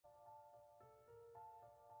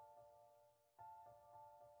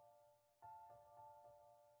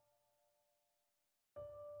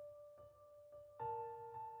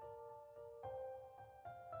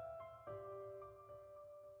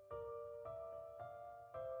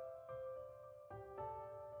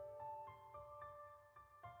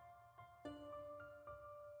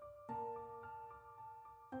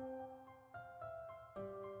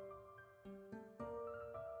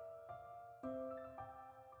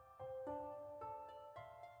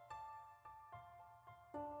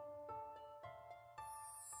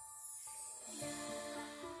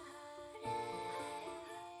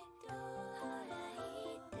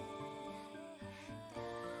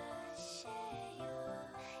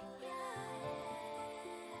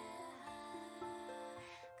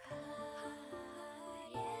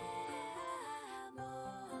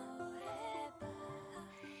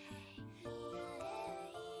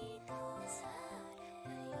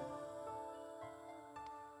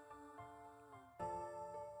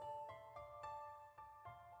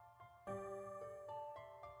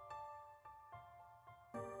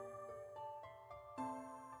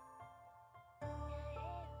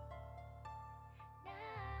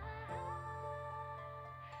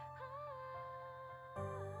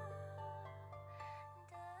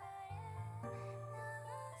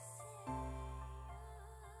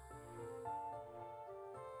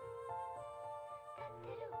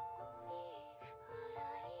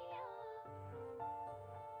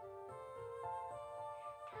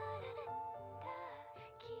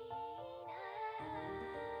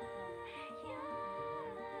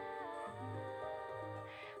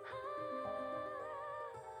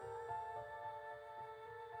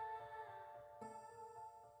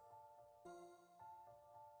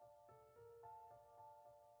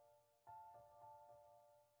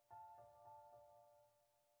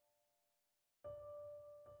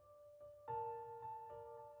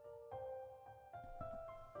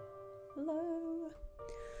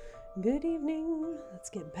Good evening. Let's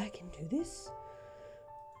get back into this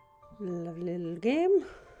lovely little game.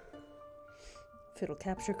 If it'll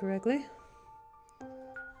capture correctly.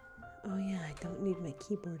 Oh yeah, I don't need my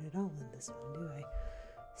keyboard at all in this one, do I?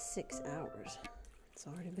 6 hours. It's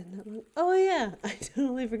already been that long. Oh yeah, I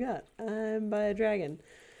totally forgot. I'm by a dragon.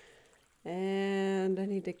 And I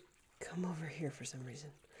need to come over here for some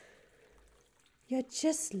reason. You're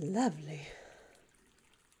just lovely.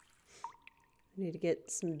 I need to get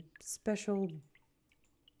some special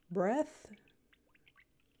breath.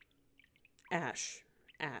 Ash.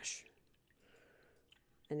 Ash.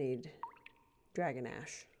 I need dragon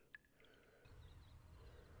ash.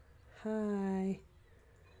 Hi.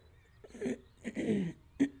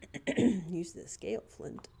 Use the scale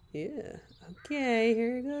flint. Yeah. Okay,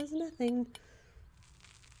 here goes nothing.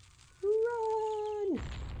 Run!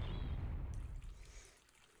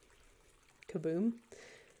 Kaboom.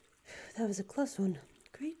 That was a close one.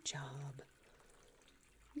 Great job.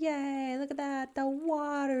 Yay, look at that. The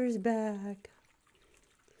water's back.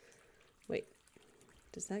 Wait,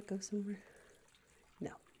 does that go somewhere?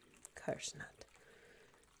 No, of course not.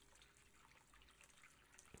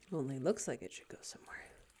 Only looks like it should go somewhere.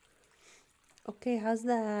 Okay, how's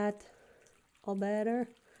that? All better?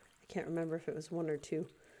 I can't remember if it was 1 or 2.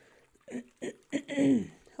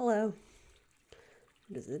 Hello.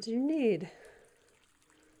 What is it you need?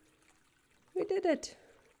 We did it.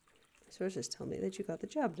 My sources tell me that you got the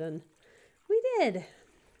job done. We did.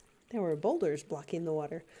 There were boulders blocking the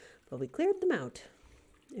water, but we cleared them out.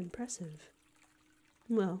 Impressive.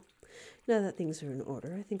 Well, now that things are in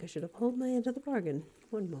order, I think I should uphold my end of the bargain.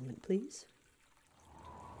 One moment, please.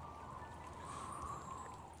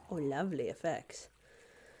 Oh, lovely effects.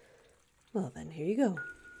 Well then, here you go.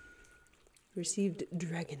 Received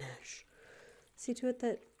dragon ash. See to it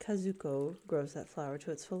that Kazuko grows that flower to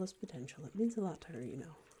its fullest potential. It means a lot to her, you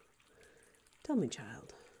know. Tell me,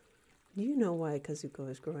 child, do you know why Kazuko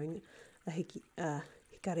is growing a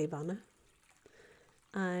hikaribana?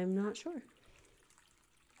 I'm not sure.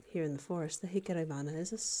 Here in the forest, the hikaribana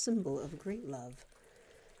is a symbol of great love.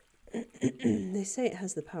 They say it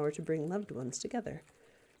has the power to bring loved ones together.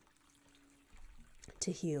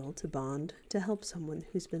 To heal, to bond, to help someone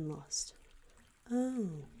who's been lost.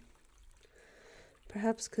 Oh.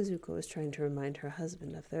 Perhaps Kazuko is trying to remind her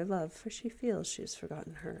husband of their love, for she feels she has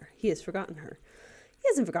forgotten her. He has forgotten her. He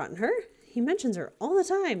hasn't forgotten her. He mentions her all the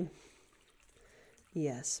time.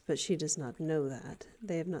 Yes, but she does not know that.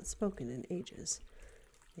 They have not spoken in ages.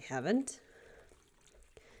 They haven't?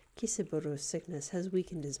 Kiseburu's sickness has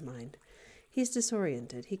weakened his mind. He's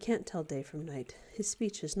disoriented. He can't tell day from night. His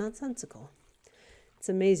speech is nonsensical. It's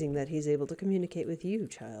amazing that he's able to communicate with you,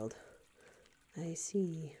 child. I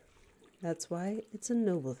see. That's why it's a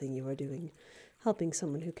noble thing you are doing, helping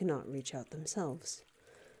someone who cannot reach out themselves.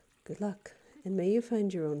 Good luck, and may you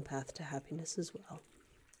find your own path to happiness as well.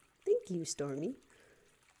 Thank you, Stormy.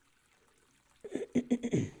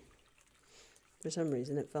 For some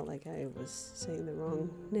reason, it felt like I was saying the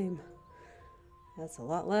wrong name. That's a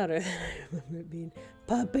lot louder than I remember it being.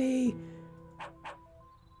 Puppy!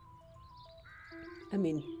 I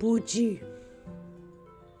mean, Poochie.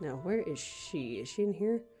 Now, where is she? Is she in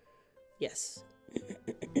here? Yes.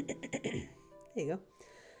 There you go.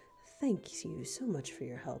 Thank you so much for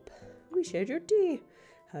your help. We shared your tea.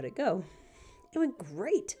 How'd it go? It went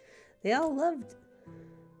great. They all loved...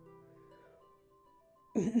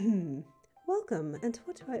 Welcome, and to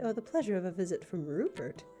what do I owe the pleasure of a visit from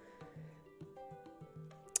Rupert?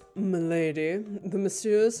 Milady, the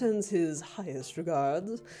monsieur sends his highest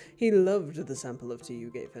regards. He loved the sample of tea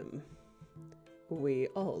you gave him. We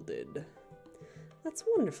all did. That's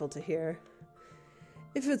wonderful to hear.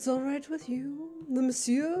 If it's all right with you, the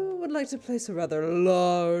monsieur would like to place a rather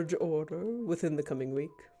large order within the coming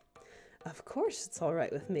week. Of course it's all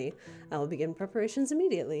right with me. I will begin preparations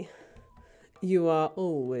immediately. You are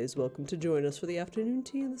always welcome to join us for the afternoon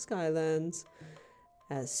tea in the Skylands.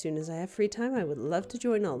 As soon as I have free time, I would love to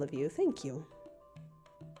join all of you. Thank you.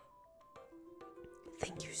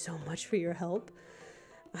 Thank you so much for your help.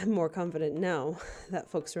 I'm more confident now that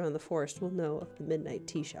folks around the forest will know of the midnight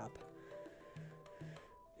tea shop.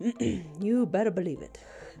 You better believe it.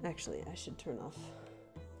 Actually, I should turn off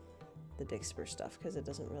the Dixper stuff because it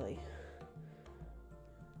doesn't really...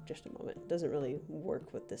 Just a moment. It doesn't really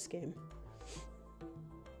work with this game.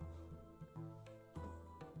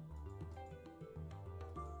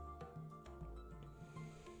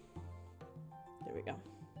 There we go.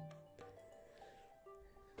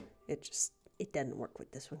 It doesn't work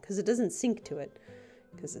with this one because it doesn't sync to it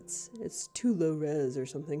because it's too low res or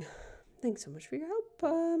something. Thanks so much for your help.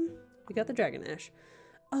 We got the dragon ash.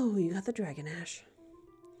 Oh, you got the dragon ash.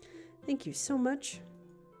 Thank you so much.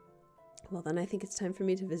 Well, then I think it's time for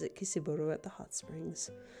me to visit Kisiboro at the hot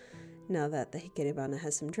springs. Now that the Hikebana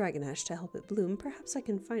has some dragon ash to help it bloom, perhaps I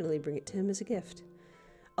can finally bring it to him as a gift.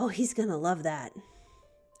 Oh, he's gonna love that.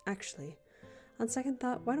 Actually, on second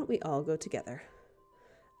thought, why don't we all go together?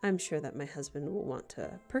 I'm sure that my husband will want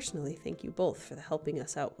to personally thank you both for helping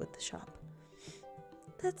us out with the shop.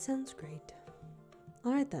 That sounds great.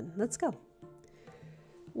 All right then, let's go.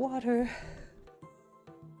 Water.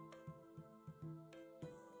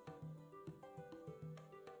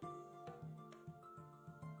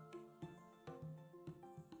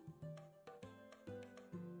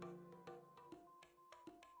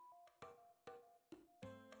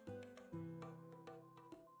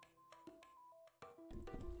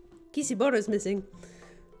 Kisiboro's missing.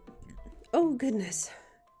 Oh, goodness.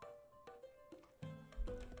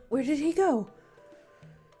 Where did he go?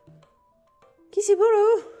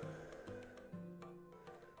 Kisiboro!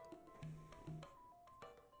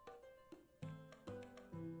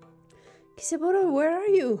 Kisiboro, where are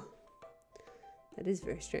you? That is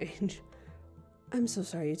very strange. I'm so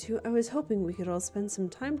sorry, you two. I was hoping we could all spend some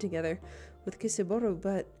time together with Kisiboro,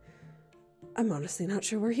 but I'm honestly not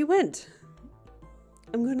sure where he went.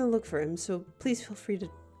 I'm going to look for him, so please feel free to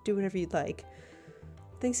do whatever you'd like.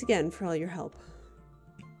 Thanks again for all your help.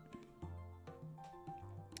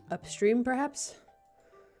 Upstream, perhaps?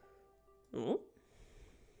 Oh.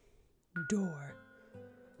 Door.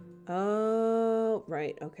 Oh,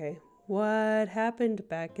 right, okay. What happened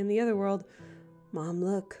back in the other world? Mom,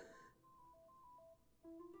 look.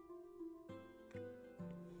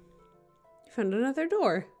 You found another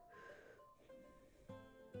door.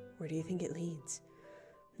 Where do you think it leads?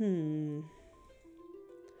 Only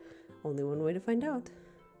one way to find out.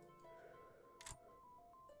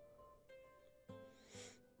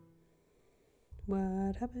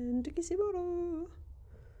 What happened to Kisiboro?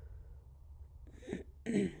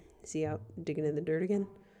 Is he out digging in the dirt again?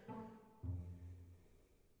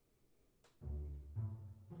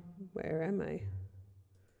 Where am I?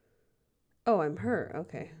 Oh, I'm her.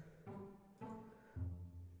 Okay.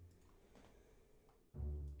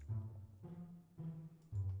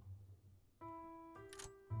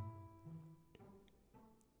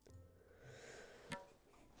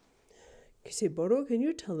 Kisiboro, can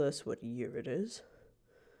you tell us what year it is?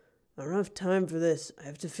 I don't have time for this. I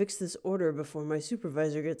have to fix this order before my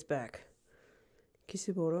supervisor gets back.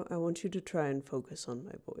 Kisiboro, I want you to try and focus on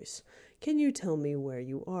my voice. Can you tell me where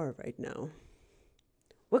you are right now?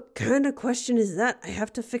 What kind of question is that? I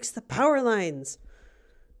have to fix the power lines.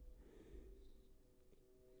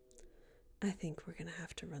 I think we're going to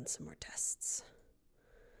have to run some more tests.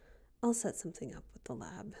 I'll set something up with the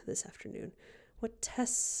lab this afternoon. What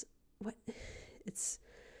tests... What?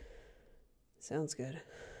 Sounds good.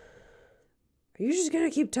 Are you just gonna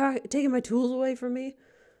keep taking my tools away from me?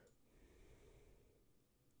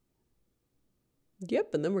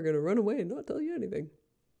 Yep, and then we're gonna run away and not tell you anything.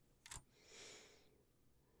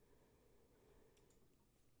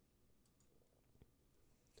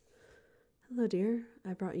 Hello, dear.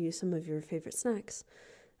 I brought you some of your favorite snacks.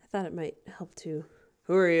 I thought it might help to...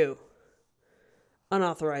 Who are you?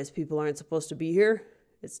 Unauthorized people aren't supposed to be here.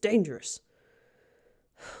 It's dangerous.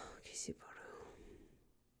 Kisiboro.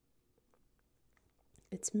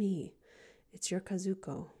 It's me. It's your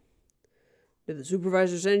Kazuko. Did the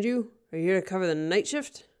supervisor send you? Are you here to cover the night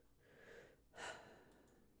shift?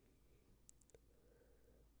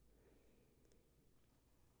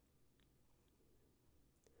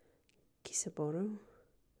 Kisiboro,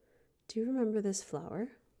 do you remember this flower?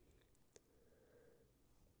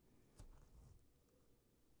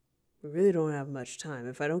 We really don't have much time.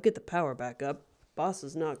 If I don't get the power back up, boss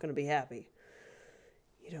is not going to be happy.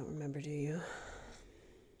 You don't remember, do you?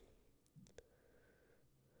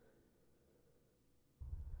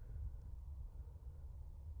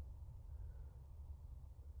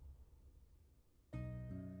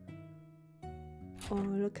 Oh,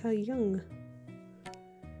 look how young.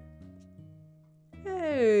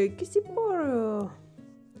 Hey, Kisiboro!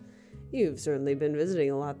 You've certainly been visiting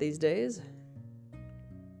a lot these days.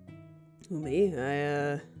 Who, me?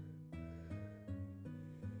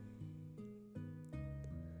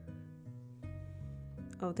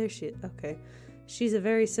 Oh, there she is. Okay. She's a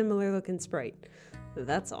very similar looking sprite.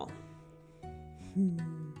 That's all.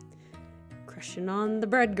 Crushing on the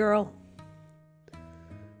bread girl.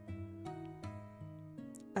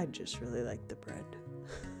 I just really like the bread.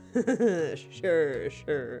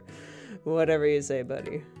 Sure. Whatever you say,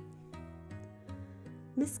 buddy.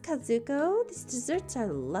 Miss Kazuko, these desserts are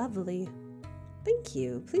lovely. Thank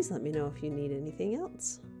you. Please let me know if you need anything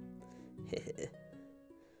else.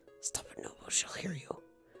 Stop it, Nobu. She'll hear you.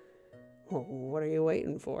 Well, what are you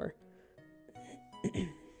waiting for?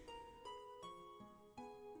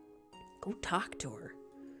 Go talk to her.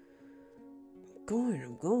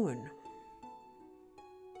 I'm going.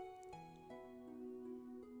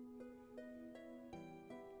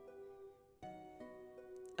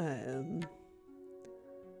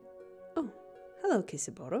 Oh, hello,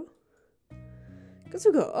 Kisiboro.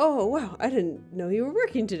 Kazuko, oh, wow, I didn't know you were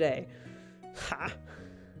working today. Ha!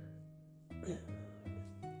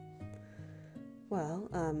 Well,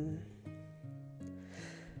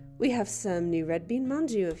 we have some new red bean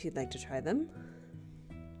manju if you'd like to try them.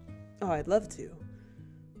 Oh, I'd love to.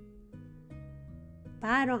 But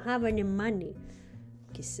I don't have any money.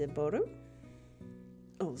 Kisiboro?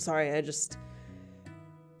 Oh, sorry, I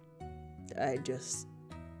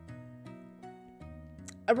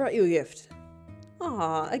brought you a gift.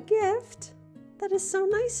 Aw, a gift? That is so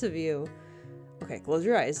nice of you. Okay, close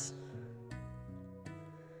your eyes.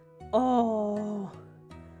 Oh.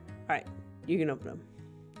 Alright, you can open them.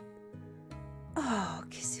 Oh,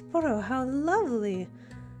 Kisiboro, how lovely.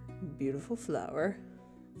 Beautiful flower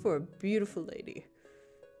for a beautiful lady.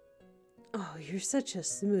 Oh, you're such a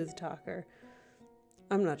smooth talker.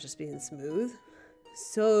 I'm not just being smooth.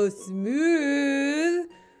 So smooth.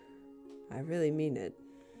 I really mean it.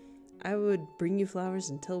 I would bring you flowers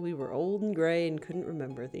until we were old and gray and couldn't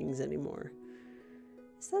remember things anymore.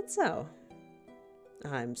 Is that so?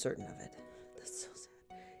 I'm certain of it. That's so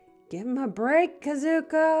sad. Give him a break,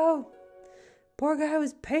 Kazuko! Poor guy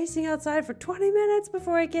was pacing outside for 20 minutes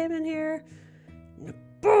before I came in here.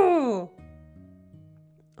 Boo!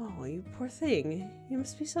 Oh, you poor thing. You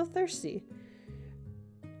must be so thirsty.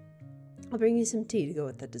 I'll bring you some tea to go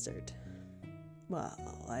with the dessert. Well,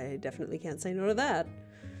 I definitely can't say no to that.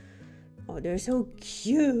 Oh, they're so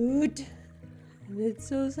cute. And it's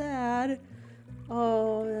so sad.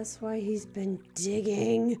 Oh, that's why he's been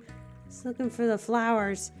digging. He's looking for the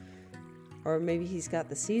flowers. Or maybe he's got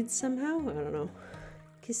the seeds somehow? I don't know.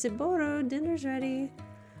 Kisiboro, dinner's ready.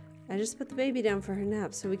 I just put the baby down for her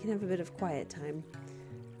nap so we can have a bit of quiet time.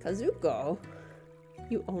 Kazuko,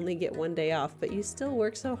 you only get one day off, but you still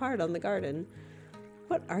work so hard on the garden.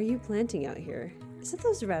 What are you planting out here? Is it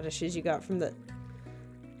those radishes you got from the...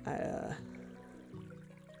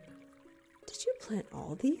 Did you plant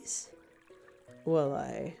all these? Well,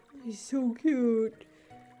 He's so cute.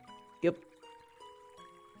 Yep.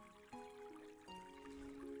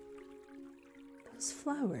 Those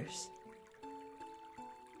flowers.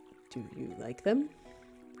 Do you like them?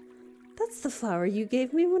 That's the flower you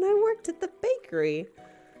gave me when I worked at the bakery.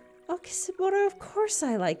 Oh, Kisiboro, of course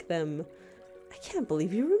I like them. I can't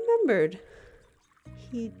believe you remembered.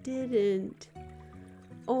 He didn't.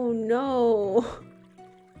 Oh no.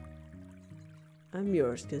 I'm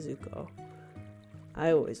yours, Kazuko.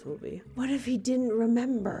 I always will be. What if he didn't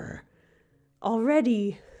remember?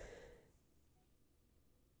 Already.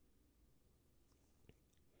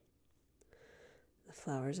 The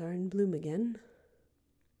flowers are in bloom again.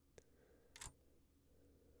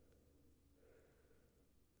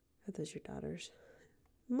 Are those your daughters?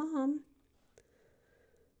 Mom?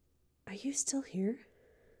 Are you still here?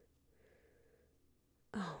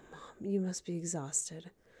 Oh, Mom, you must be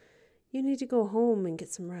exhausted. You need to go home and get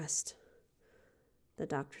some rest. The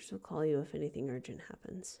doctors will call you if anything urgent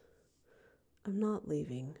happens. I'm not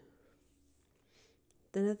leaving.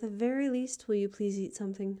 Then at the very least, will you please eat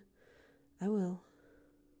something? I will.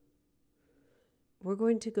 We're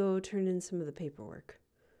going to go turn in some of the paperwork.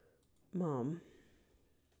 Mom,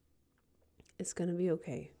 it's going to be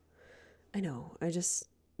okay. I know, I just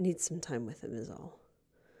need some time with him is all.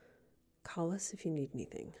 Call us if you need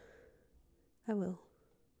anything. I will.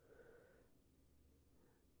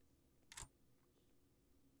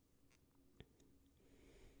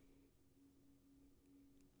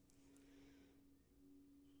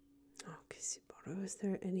 Oh, Kisiboro, is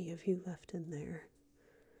there any of you left in there?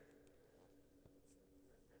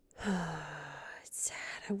 It's sad.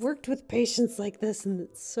 I worked with patients like this, and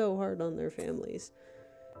it's so hard on their families.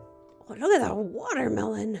 Oh, look at that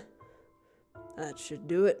watermelon. That should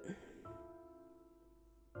do it.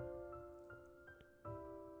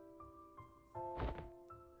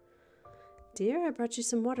 Dear, I brought you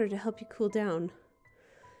some water to help you cool down.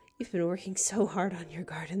 You've been working so hard on your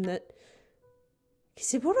garden that...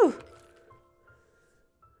 Kisiboro!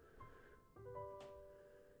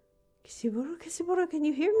 Kisiboro, Kisiboro, can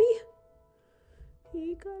you hear me?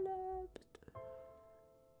 He collapsed.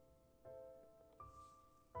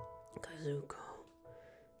 Kazuko,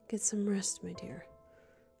 get some rest, my dear.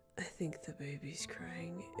 I think the baby's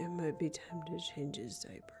crying. It might be time to change his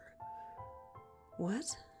diaper. What?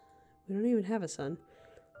 We don't even have a son.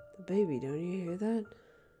 The baby, don't you hear that?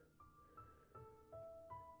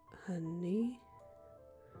 Honey?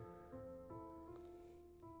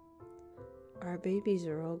 Our babies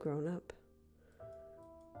are all grown up.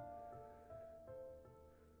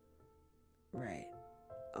 Right.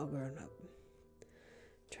 All grown up.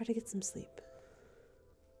 Try to get some sleep.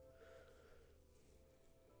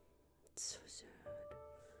 It's so sad.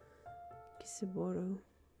 Kisiboro.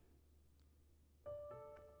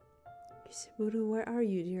 Kisiboro, where are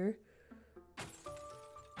you, dear?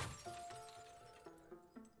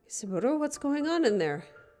 Kisiboro, what's going on in there?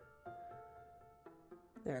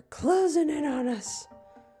 They're closing in on us.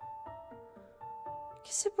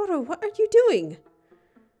 Kisiboro, what are you doing?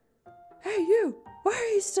 Hey, you! Why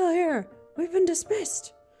are you still here? We've been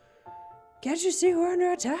dismissed. Can't you see we're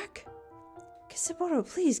under attack? Kisiboro,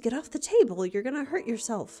 please get off the table. You're gonna hurt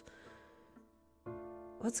yourself.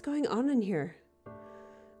 What's going on in here?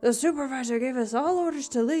 The supervisor gave us all orders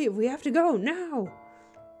to leave. We have to go now.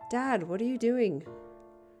 Dad, what are you doing?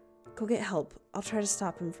 Go get help. I'll try to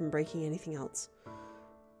stop him from breaking anything else.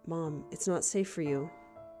 Mom, it's not safe for you.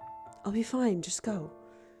 I'll be fine. Just go.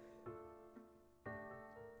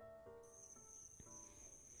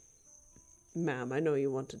 Ma'am, I know you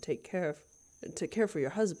want to take care for your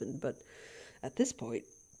husband, but at this point,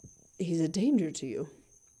 he's a danger to you.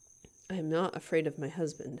 I am not afraid of my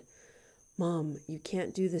husband. Mom, you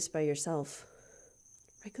can't do this by yourself.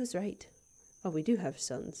 Reiko's right. Oh, we do have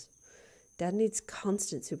sons. Dad needs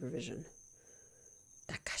constant supervision.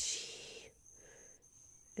 Takashi.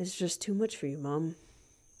 It's just too much for you, Mom.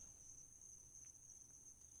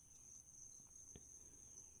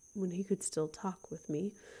 When he could still talk with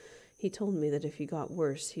me, he told me that if he got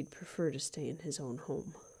worse, he'd prefer to stay in his own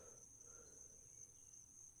home.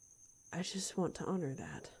 I just want to honor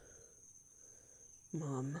that.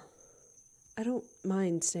 Mom, I don't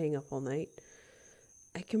mind staying up all night.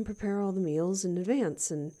 I can prepare all the meals in advance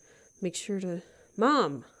and make sure to...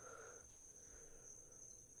 Mom!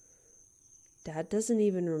 Dad doesn't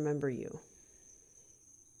even remember you.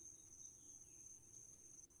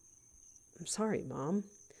 I'm sorry, Mom.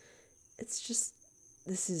 It's just,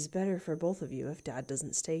 this is better for both of you if Dad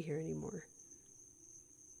doesn't stay here anymore.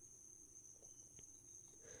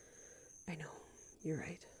 I know, you're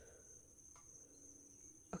right.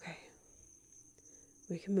 Okay.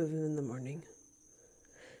 We can move him in the morning.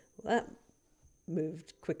 Well, that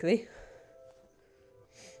moved quickly.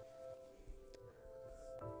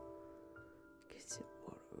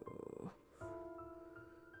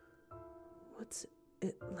 What's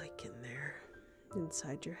it like in there?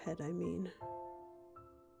 Inside your head, I mean.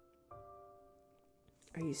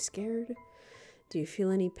 Are you scared? Do you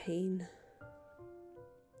feel any pain?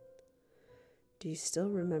 Do you still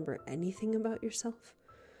remember anything about yourself?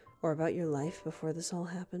 Or about your life before this all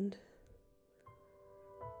happened?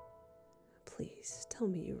 Please, tell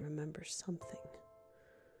me you remember something.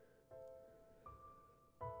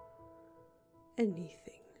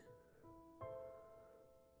 Anything.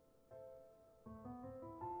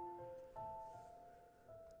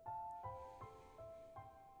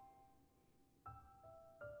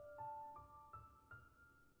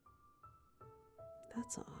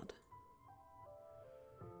 That's odd.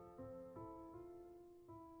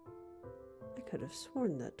 I could have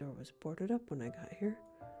sworn that door was boarded up when I got here.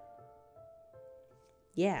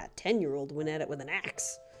 Yeah, 10-year-old went at it with an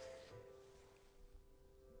axe.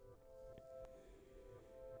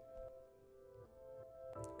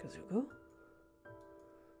 Kazuko?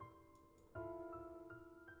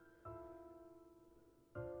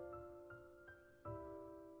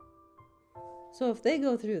 So if they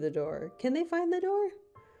go through the door, can they find the door?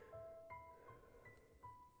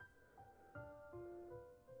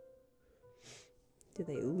 Do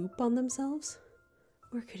they loop on themselves?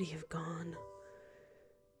 Where could he have gone?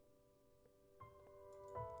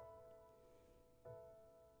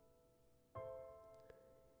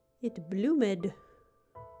 It bloomed.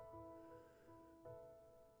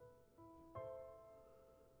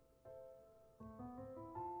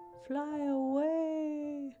 Fly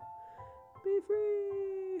away. Be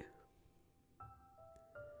free.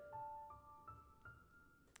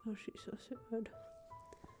 Oh, she's so sad.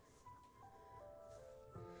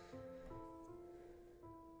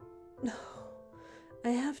 No, I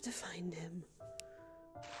have to find him.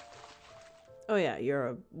 Oh yeah, you're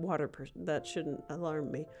a water person. That shouldn't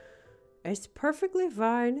alarm me. It's perfectly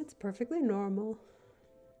fine. It's perfectly normal.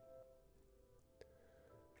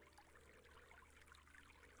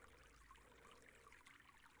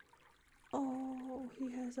 Oh,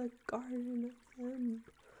 he has a garden of them.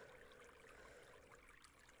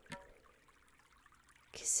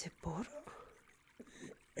 Kisiboro?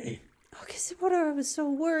 Oh, Kisiboro, I was so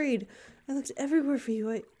worried. I looked everywhere for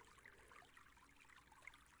you.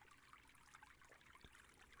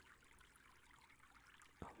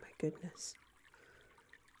 goodness.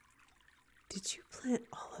 Did you plant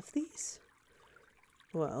all of these?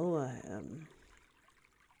 Well,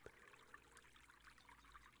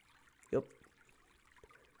 Yup.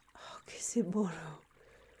 Oh, Kisiboro.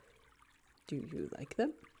 Do you like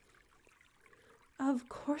them? Of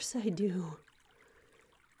course I do.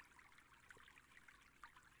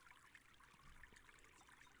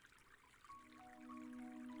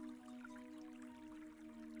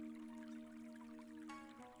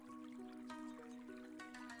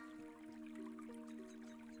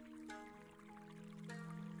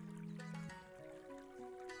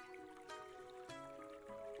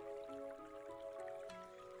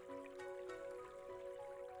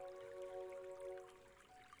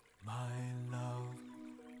 My love,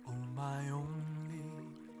 oh my only,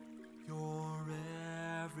 you're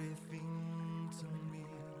everything to me.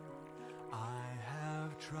 I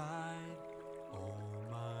have tried all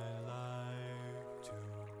my life to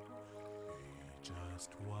be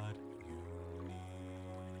just what you need.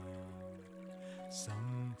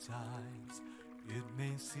 Sometimes it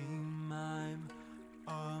may seem I'm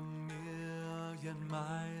a million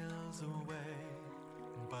miles away,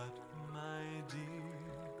 but my dear,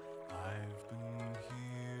 I've been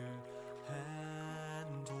here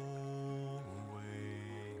and always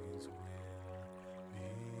will be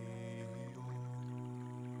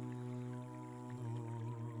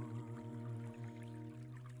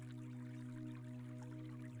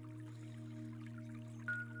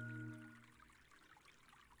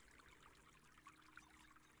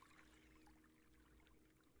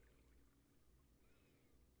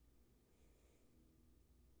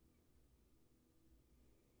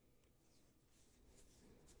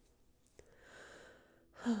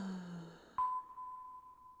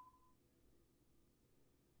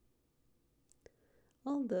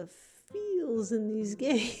All the feels in these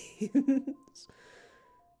games.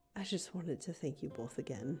 I just wanted to thank you both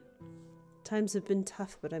again. Times have been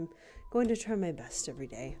tough, but I'm going to try my best every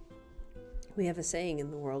day. We have a saying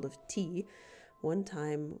in the world of tea, one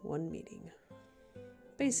time, one meeting.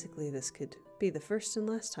 Basically, this could be the first and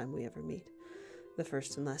last time we ever meet. The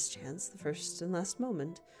first and last chance, the first and last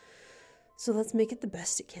moment. So let's make it the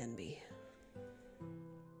best it can be.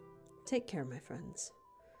 Take care, my friends.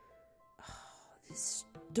 These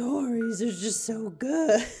stories are just so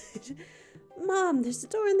good. Mom, there's a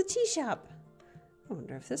door in the tea shop. I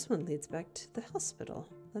wonder if this one leads back to the hospital.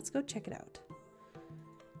 Let's go check it out.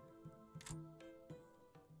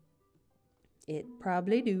 It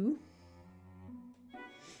probably do.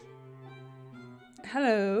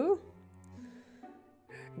 Hello.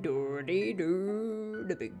 Doody-doo.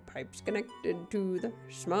 The big pipe's connected to the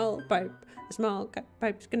small pipe. The small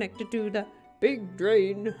pipe's connected to the big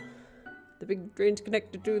drain. The big drain's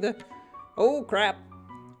connected to the... Oh, crap.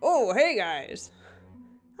 Oh, hey, guys.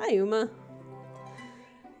 Hi, Uma.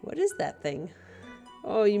 What is that thing?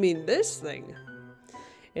 Oh, you mean this thing?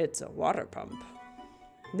 It's a water pump.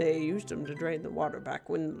 They used them to drain the water back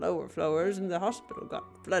when the lower floors in the hospital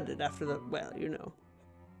got flooded after the... Well, you know.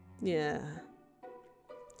 Yeah.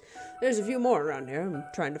 There's a few more around here. I'm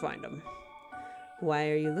trying to find them. Why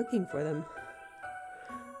are you looking for them?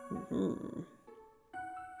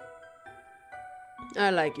 I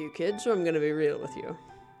like you kids, so I'm going to be real with you.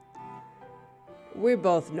 We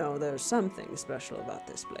both know there's something special about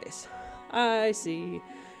this place. I've seen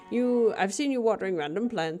you watering random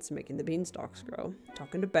plants, making the beanstalks grow,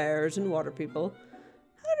 talking to bears and water people.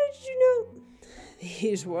 How did you know?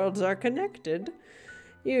 These worlds are connected.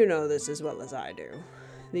 You know this as well as I do.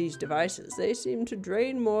 These devices, they seem to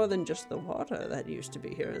drain more than just the water that used to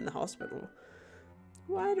be here in the hospital.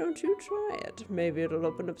 Why don't you try it? Maybe it'll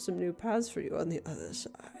open up some new paths for you on the other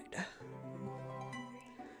side.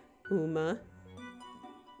 Uma?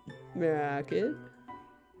 Rakuen?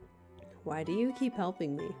 Why do you keep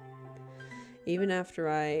helping me? Even after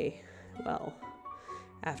I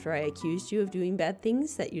accused you of doing bad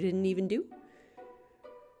things that you didn't even do?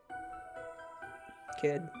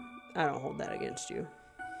 Kid, I don't hold that against you.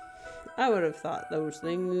 I would have thought those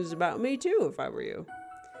things about me too if I were you.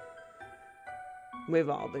 We've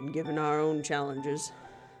all been given our own challenges.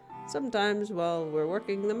 Sometimes, while we're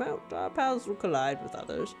working them out, our paths will collide with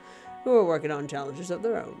others who are working on challenges of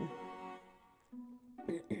their own.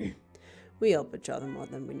 We help each other more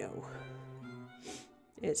than we know.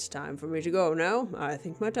 It's time for me to go now. I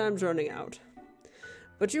think my time's running out.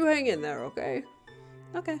 But you hang in there, okay?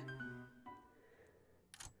 Okay.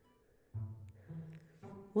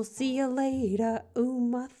 We'll see you later,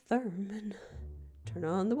 Uma Thurman. Turn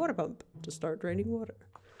on the water pump to start draining water.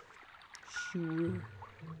 Sure.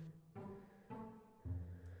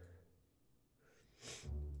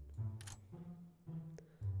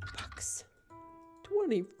 rocks.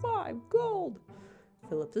 25 gold.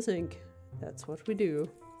 Fill up the sink. That's what we do.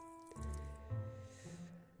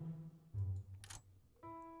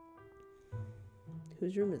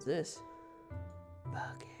 Whose room is this?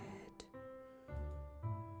 Bucket.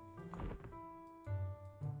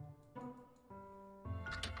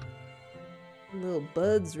 Little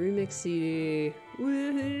Bud's remix CD.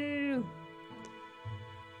 Woohoo!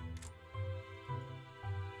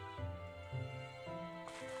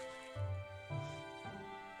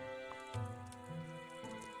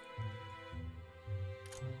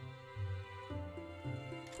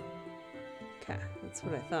 Okay, that's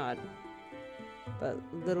what I thought. But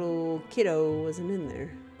little kiddo wasn't in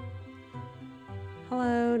there.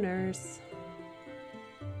 Hello, nurse.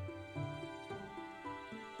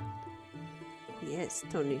 Yes,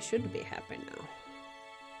 Tony should be happy now.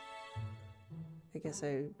 I guess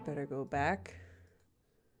I better go back.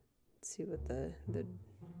 See what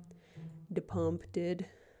the pump did.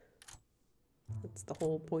 That's the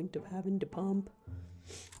whole point of having to pump.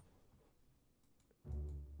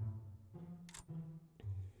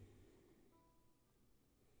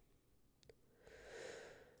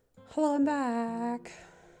 Hello, I'm back.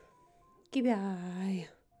 Goodbye.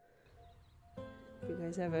 You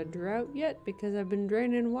guys have a drought yet because I've been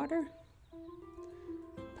draining water?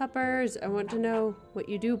 Puppers, I want to know what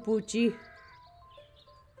you do, Poochie.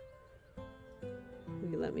 Will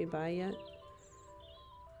you let me buy yet?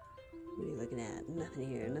 What are you looking at? Nothing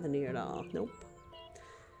here. Nothing here at all. Nope.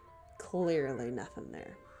 Clearly nothing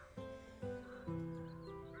there.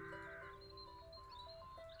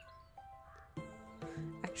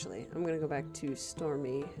 Actually, I'm gonna go back to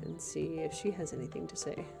Stormy and see if she has anything to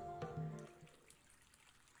say.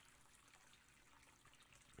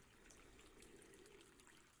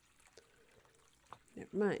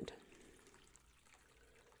 Never mind.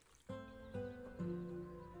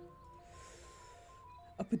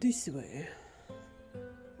 Up this way.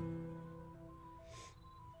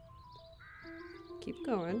 Keep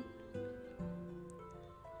going.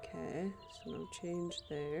 Okay, so no change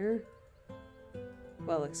there.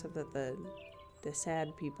 Well, except that the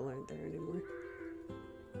sad people aren't there anymore.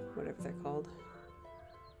 Whatever they're called.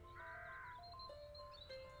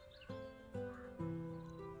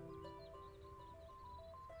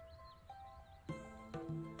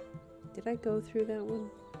 Did I go through that one?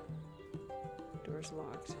 Door's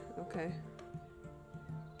locked. Okay.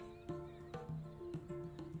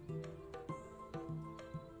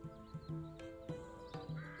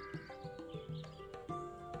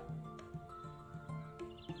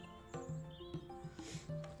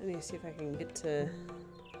 I need to see if I can get to,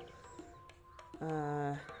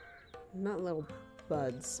 not little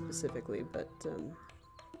Buds specifically, but,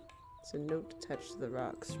 it's a note attached to the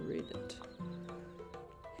rocks. Read it.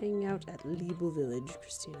 Hang out at Liebel Village,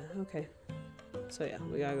 Christina. Okay. So yeah,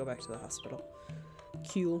 we gotta go back to the hospital.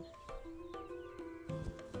 Cool.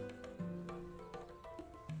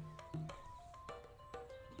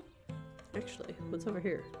 Actually, what's over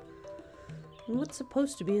here? What's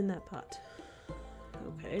supposed to be in that pot?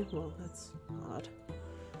 Okay, well, that's odd.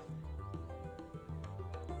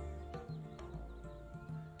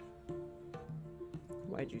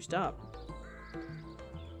 Why'd you stop?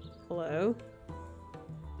 Hello?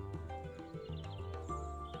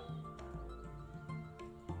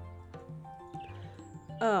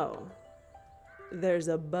 Oh, there's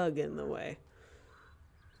a bug in the way.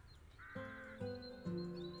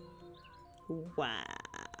 Wow.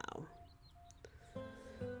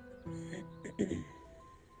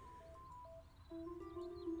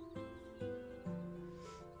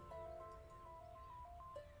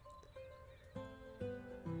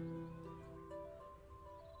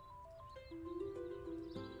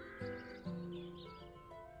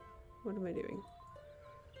 What am I doing?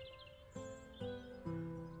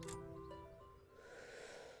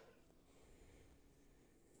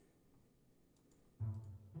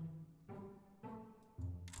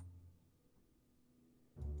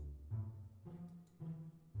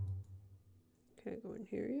 Can I go in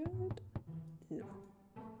here yet? No.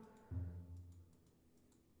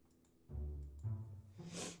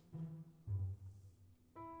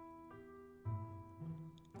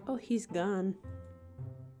 Oh, he's gone.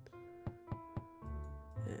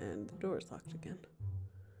 And the door is locked again.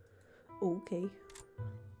 Okay.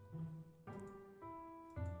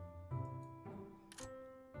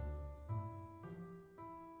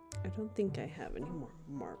 I don't think I have any more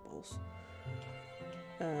marbles.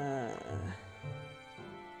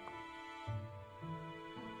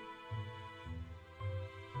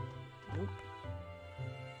 Nope.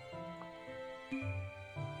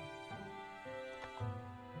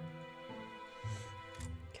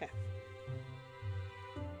 Okay.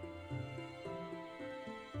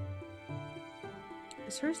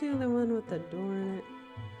 Is hers the only one with the door in it?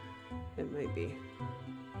 It might be.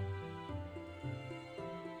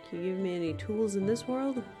 Can you give me any tools in this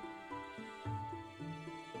world?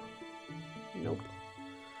 Nope.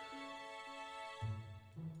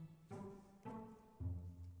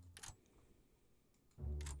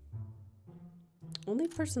 Only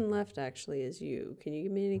person left actually is you. Can you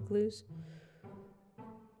give me any clues?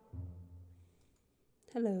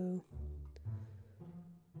 Hello.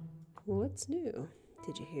 What's new?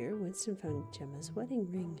 Did you hear? Winston found Gemma's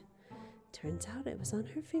wedding ring. Turns out it was on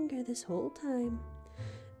her finger this whole time.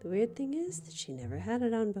 The weird thing is that she never had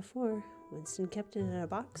it on before. Winston kept it in a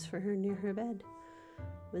box for her near her bed.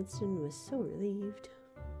 Winston was so relieved.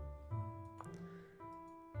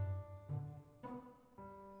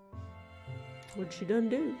 What'd she done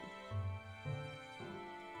do?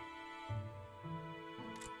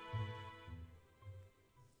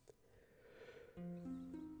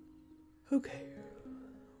 Okay,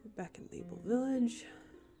 we're back in Label Village.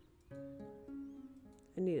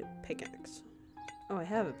 I need a pickaxe. Oh, I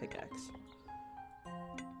have a pickaxe.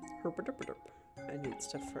 Herp-a-derp-a-derp. I need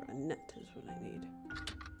stuff for a net is what I need.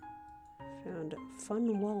 Found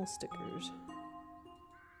fun wall stickers.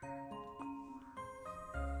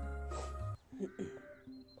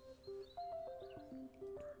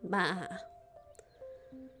 Bah.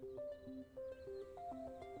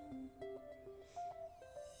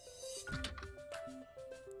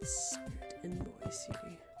 Spirit Envoy CD.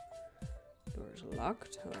 Door's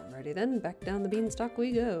locked. Alrighty then, back down the beanstalk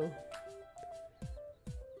we go.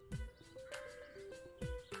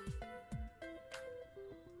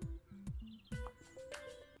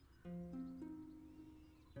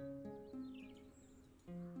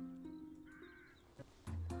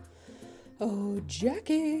 Oh,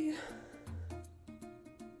 Jackie!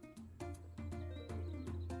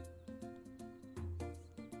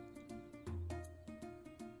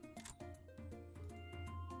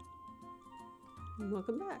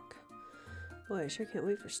 Welcome back. Boy, I sure can't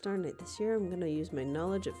wait for Star Night this year. I'm gonna use my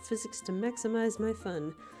knowledge of physics to maximize my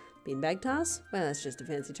fun. Beanbag toss? Well, that's just a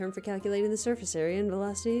fancy term for calculating the surface area and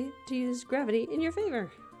velocity to use gravity in your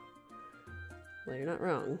favor. Well, you're not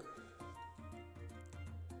wrong.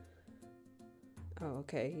 Oh,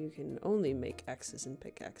 okay, you can only make axes and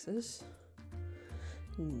pickaxes.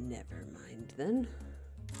 Never mind then.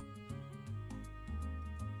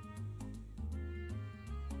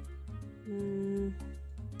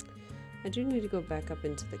 I do need to go back up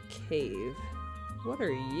into the cave. What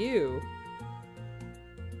are you?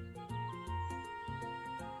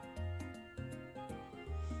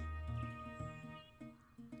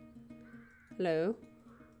 Hello?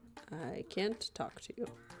 I can't talk to you.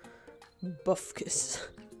 Bufkus.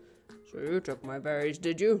 So you took my berries,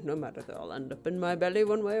 did you? No matter, they'll end up in my belly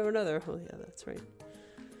one way or another. Oh yeah, that's right.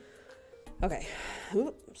 Okay.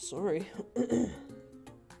 Oop, sorry.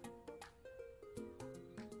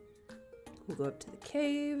 We'll go up to the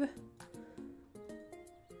cave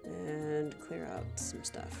and clear out some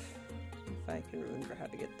stuff, if I can remember how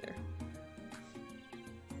to get there.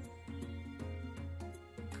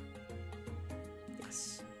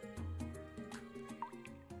 Yes.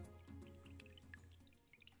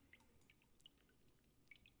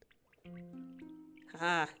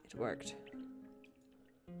 Ah, it worked.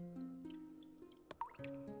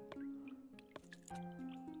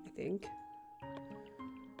 I think.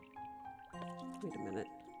 Wait a minute.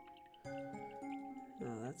 No,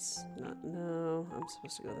 that's not... No, I'm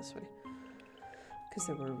supposed to go this way. Because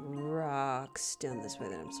there were rocks down this way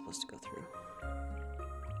that I'm supposed to go through.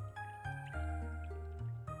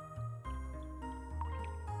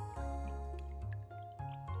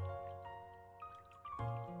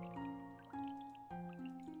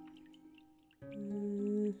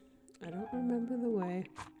 I don't remember the way.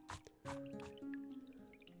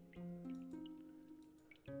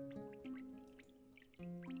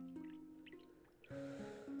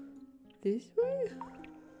 This way?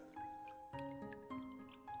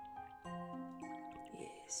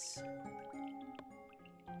 Yes.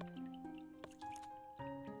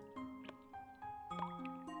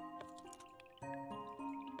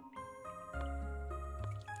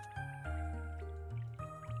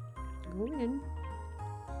 Go in.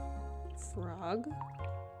 Frog.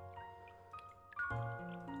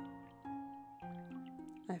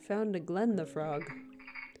 I found a Glenn the frog.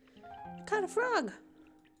 I caught a frog!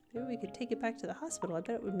 Maybe we could take it back to the hospital. I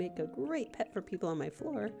bet it would make a great pet for people on my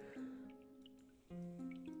floor.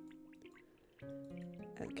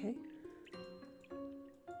 Okay.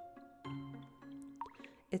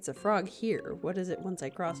 It's a frog here. What is it once I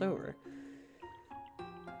cross over?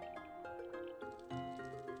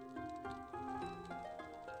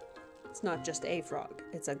 It's not just a frog,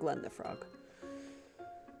 it's a Glen the frog.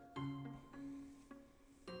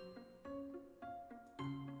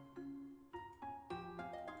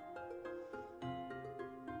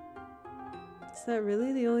 Is that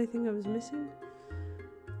really the only thing I was missing?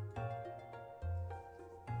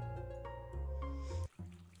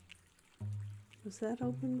 Was that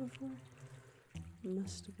open before?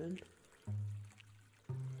 Must have been.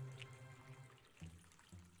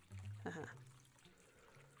 Haha.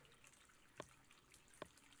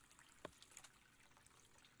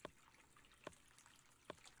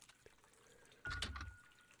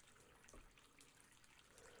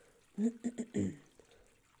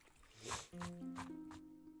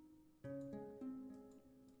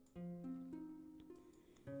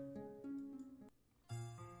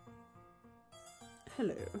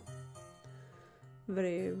 Hello.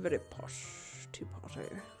 Very, very posh tea party.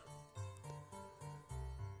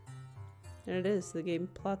 And it is, the game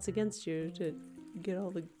plots against you to get all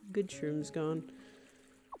the good shrooms gone.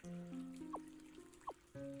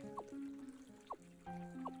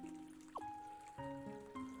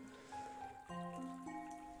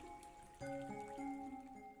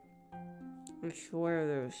 I swear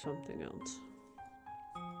there was something else.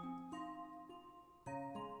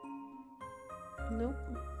 Nope.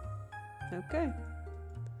 Okay.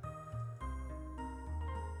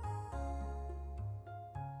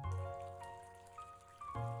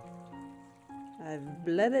 I've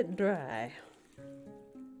bled it dry.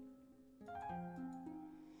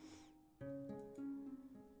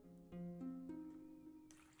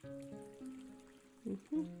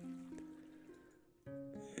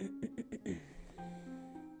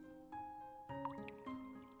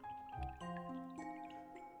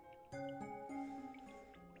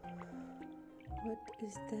 What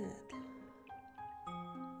is that?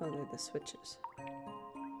 Oh, they're the switches.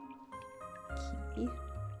 Key.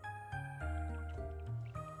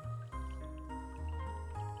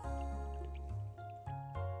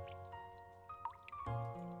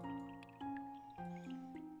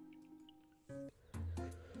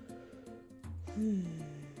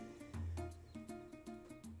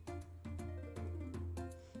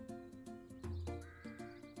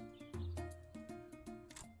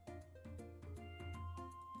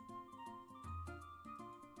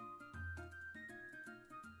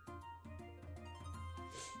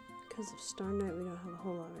 Because of Star Night, we don't have a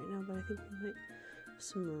whole lot right now, but I think we might have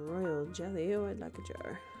some royal jelly. Oh, I'd like a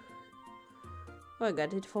jar. Oh, I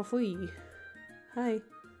got it for free. Hi.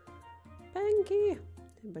 Banky. Hey,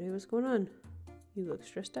 buddy, what's going on? You look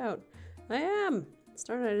stressed out. I am.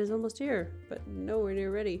 Star Night is almost here, but nowhere near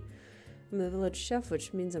ready. I'm the village chef,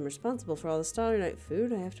 which means I'm responsible for all the Star Night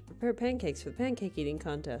food. I have to prepare pancakes for the pancake eating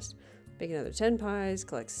contest. Bake another 10 pies,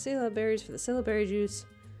 collect Sela berries for the Sela berry juice.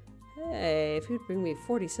 Hey, if you'd bring me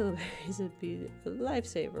 40 syllabaries, it'd be a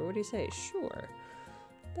lifesaver. What do you say? Sure.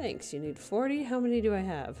 Thanks. You need 40? How many do I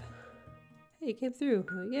have? Hey, you came through.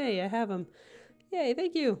 Yay, I have them. Yay,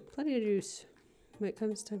 thank you. Plenty of juice. When it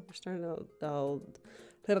comes time for starting, I'll blah,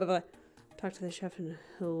 blah, blah. Talk to the chef and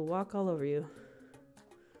he'll walk all over you.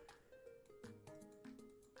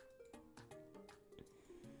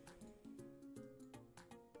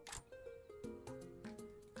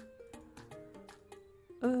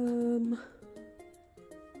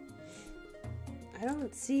 I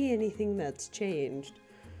don't see anything that's changed.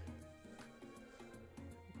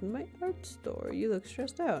 My art store. You look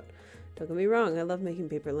stressed out. Don't get me wrong, I love making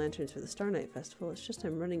paper lanterns for the Star Night Festival. It's just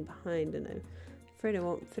I'm running behind and I'm afraid I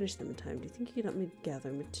won't finish them in time. Do you think you could help me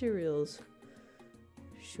gather materials?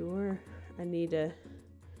 Sure. I need a...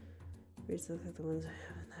 These look like the ones I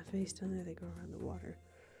have in that vase down there. They go around the water.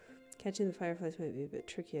 Catching the fireflies might be a bit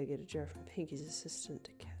tricky. I get a jar from Pinky's assistant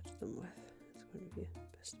to catch them with. It's going to be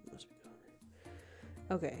best and most people.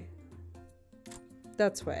 Okay.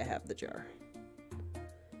 That's why I have the jar.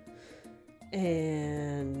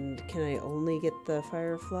 And can I only get the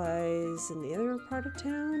fireflies in the other part of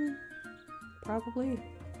town? Probably.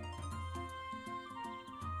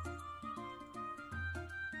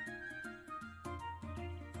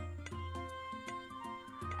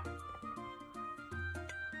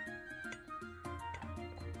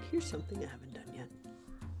 Here's something I haven't done yet.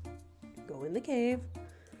 Go in the cave.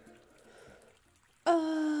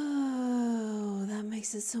 Oh, that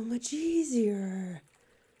makes it so much easier.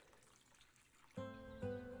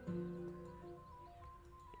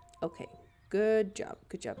 Okay, good job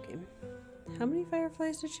game. How many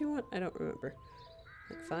fireflies did she want? I don't remember.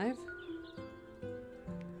 Like 5?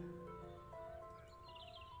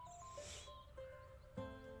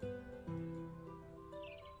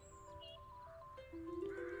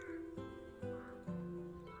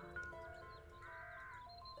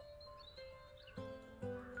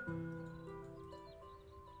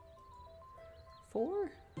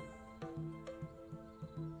 4?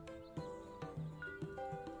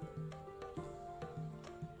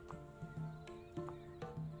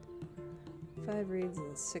 Five reeds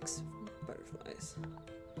and 6 butterflies.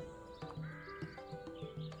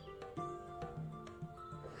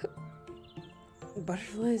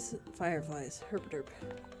 Butterflies, fireflies, herp-derp.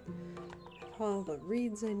 All the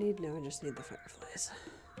reeds I need, now I just need the fireflies.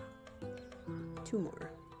 2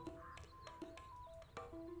 more.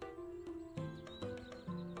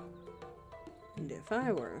 And if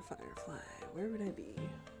I were a firefly, where would I be?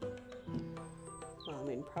 Well, I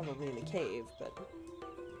mean, probably in a cave, but...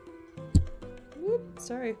 Whoop,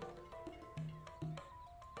 sorry.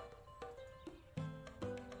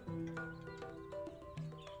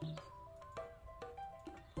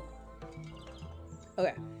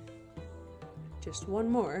 Okay. Just one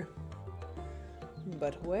more.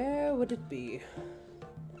 But where would it be?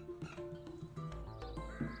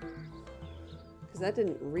 Because that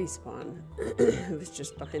didn't respawn. It was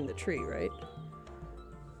just behind the tree, right?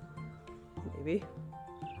 Maybe.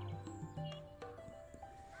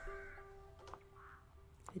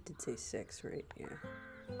 It did say 6, right? Yeah.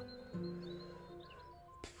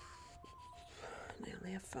 And I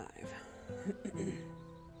only have 5.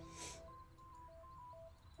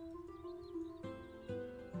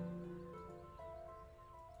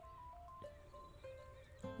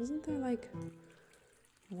 Wasn't there like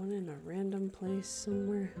one in a random place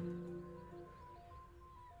somewhere?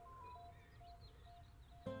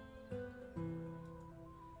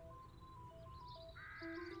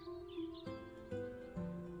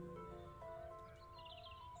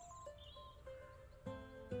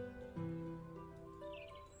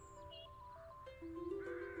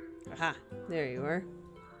 Aha, there you are.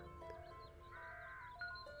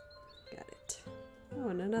 Got it. Oh,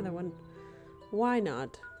 and another one. Why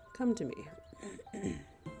not? Come to me.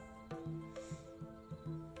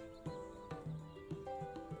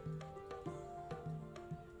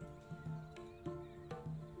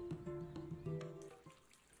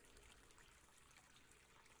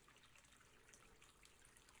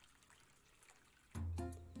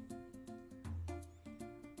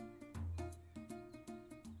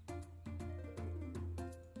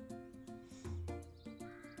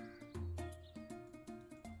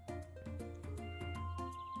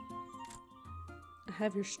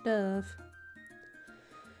 Have your stuff.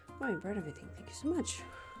 Oh, I brought everything. Thank you so much.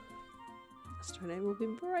 Star Night will be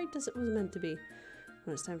bright as it was meant to be.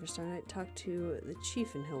 When it's time for Star Night, talk to the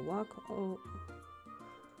chief and he'll walk all...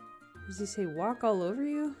 Does he say walk all over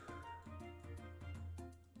you?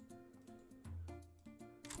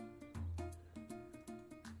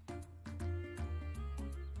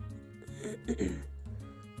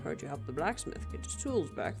 Heard you helped the blacksmith get his tools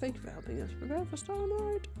back. Thank you for helping us prepare for Star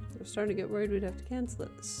Night. I was starting to get worried we'd have to cancel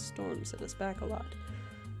it. The storm set us back a lot.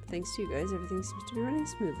 But thanks to you guys, everything seems to be running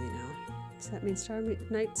smoothly now. Does that mean Star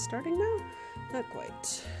Night's starting now? Not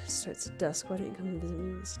quite. It starts at dusk. Why don't you come and visit me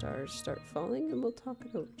when the stars start falling and we'll talk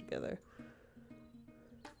it over together.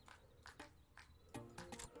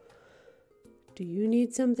 Do you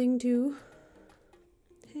need something too?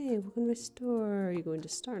 Hey, welcome to my store. Are you going to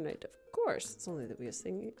Star Night? Of course. It's only the biggest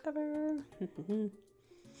thing ever.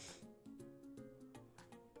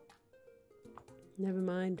 Never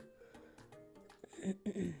mind.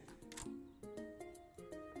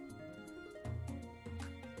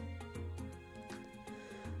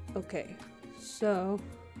 Okay, so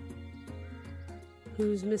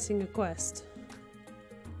who's missing a quest?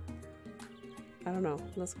 I don't know.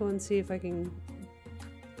 Let's go and see if I can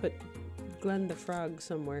put Glenn the Frog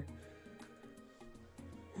somewhere.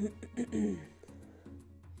 I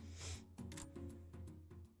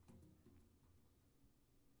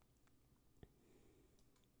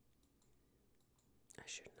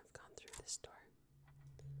shouldn't have gone through this door.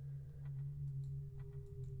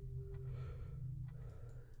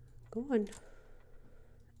 Go on.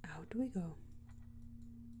 Out do we go?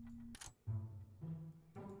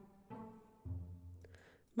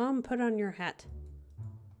 Mom, put on your hat.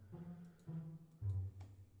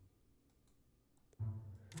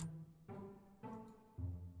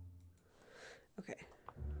 Okay.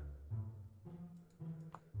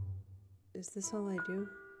 Is this all I do?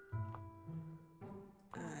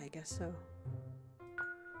 I guess so.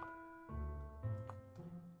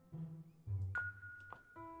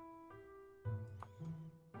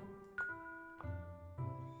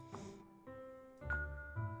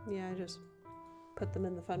 Yeah, I just put them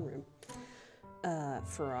in the fun room.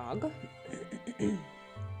 Frog.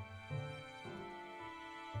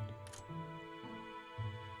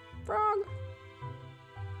 Frog.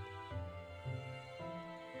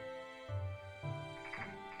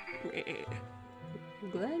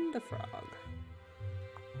 Glenn the Frog.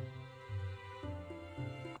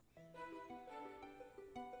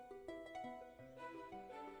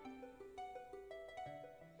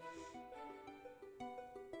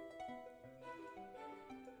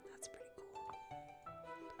 That's pretty cool.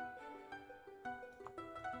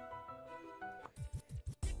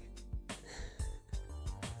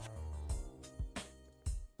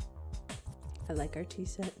 I like our tea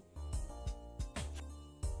set.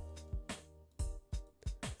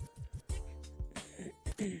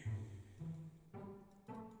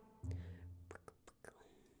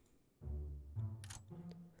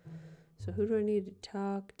 So who do I need to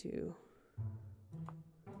talk to?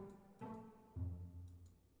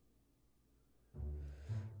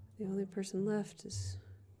 The only person left is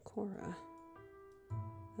Cora.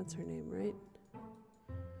 That's her name, right?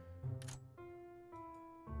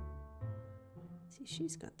 See,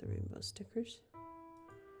 she's got the rainbow stickers.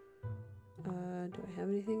 Do I have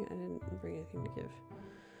anything? I didn't bring anything to give.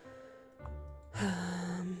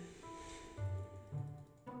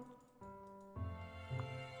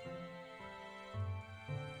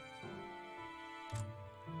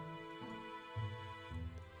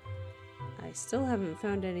 I still haven't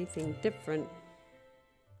found anything different.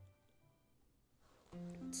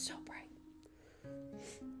 It's so bright.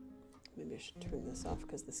 Maybe I should turn this off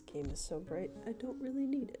because this game is so bright. I don't really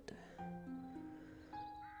need it.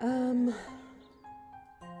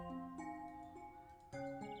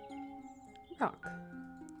 Rock.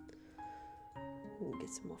 We'll get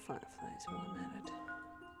some more fireflies while I'm at it.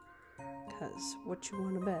 Because what you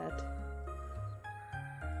want to bet?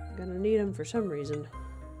 I'm gonna need them for some reason.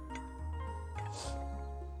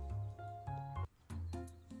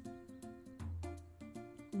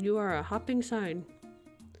 You are a hopping sign.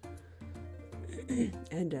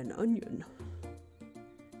 And an onion.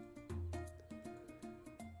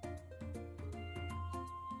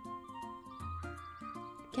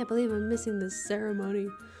 Can't believe I'm missing this ceremony.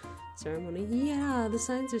 Yeah, the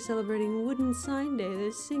signs are celebrating Wooden Sign Day.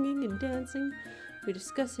 There's singing and dancing. We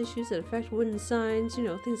discuss issues that affect wooden signs. You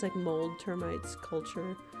know, things like mold, termites,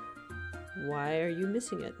 culture. Why are you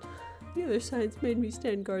missing it? The other signs made me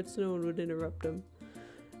stand guard so no one would interrupt them.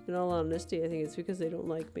 In all honesty, I think it's because they don't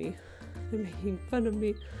like me. They're making fun of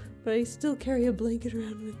me, but I still carry a blanket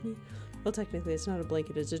around with me. Well, technically, it's not a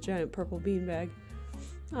blanket, it's a giant purple beanbag.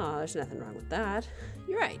 Oh, there's nothing wrong with that.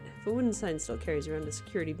 You're right. If a wooden sign still carries around a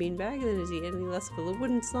security beanbag, then is he any less of a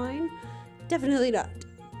wooden sign? Definitely not.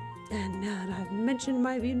 And now that I've mentioned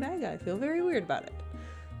my beanbag, I feel very weird about it.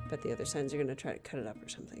 Bet the other signs are going to try to cut it up or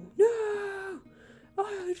something. No!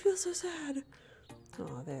 Oh, it feels so sad.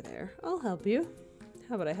 Oh, there. I'll help you.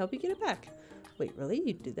 How about I help you get it back? Wait, really?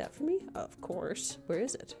 You'd do that for me? Of course. Where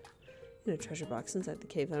is it? In a treasure box inside the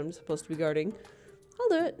cave that I'm supposed to be guarding. I'll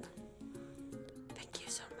do it. Thank you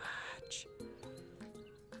so much.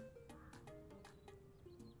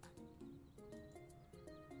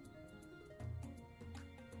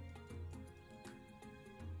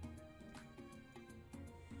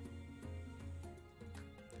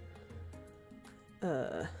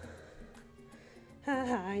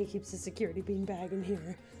 Haha, he keeps a security beanbag in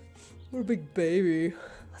here. What a big baby.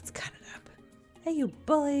 Let's cut it up. Hey, you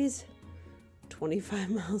bullies.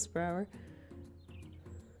 25 miles per hour.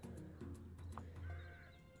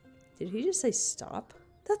 Did he just say stop?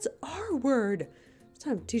 That's our word. It's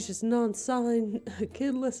time to teach this non-sign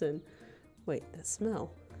kid listen. Wait, that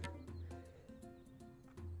smell.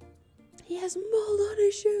 He has mold on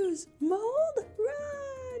his shoes. Mold?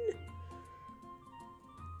 Run!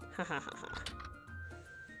 Ha ha ha ha.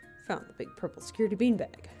 Found the big purple security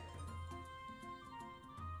beanbag.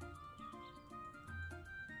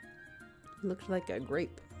 Looked like a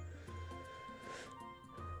grape.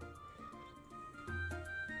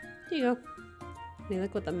 Here you go. Any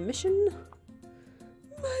luck with the mission?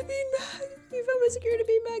 My beanbag! You found my security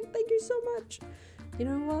beanbag! Thank you so much! You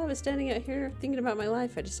know, while I was standing out here thinking about my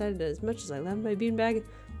life, I decided that as much as I love my beanbag,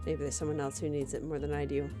 maybe there's someone else who needs it more than I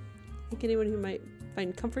do. Think anyone who might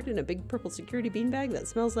find comfort in a big purple security beanbag that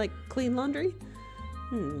smells like clean laundry?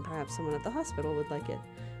 Perhaps someone at the hospital would like it.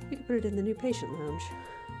 We could put it in the new patient lounge.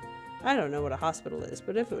 I don't know what a hospital is,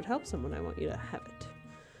 but if it would help someone, I want you to have it.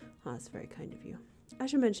 Oh, that's very kind of you. I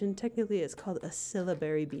should mention, technically it's called a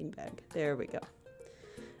syllabary beanbag. There we go.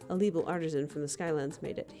 A Liebel artisan from the Skylands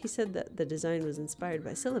made it. He said that the design was inspired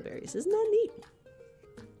by syllabaries. Isn't that neat?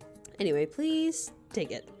 Anyway, please take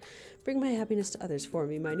it. Bring my happiness to others for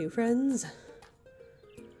me, my new friends.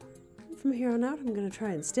 From here on out, I'm going to try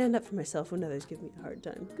and stand up for myself when others give me a hard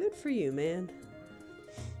time. Good for you, man.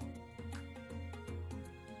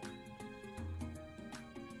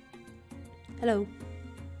 Hello.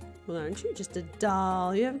 Well, aren't you just a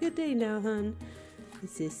doll? You have a good day now, hon.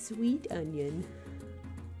 This is Sweet Onion.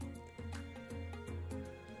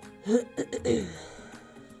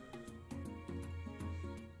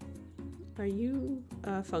 Are you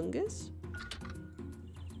a fungus?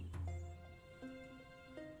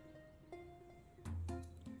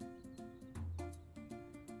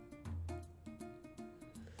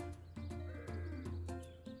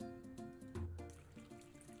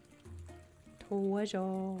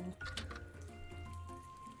 Treasure.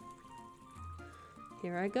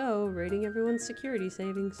 Here I go, raiding everyone's security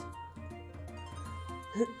savings.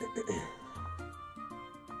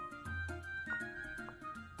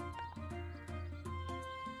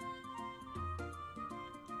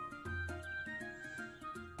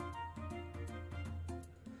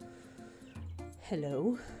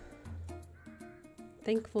 Hello.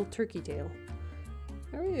 Thankful Turkey Tail.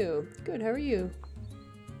 How are you? Good, how are you?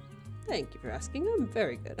 Thank you for asking. I'm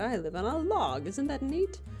very good. I live on a log. Isn't that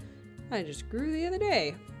neat? I just grew the other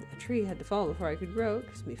day. A tree had to fall before I could grow. It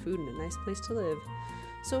gives me food and a nice place to live.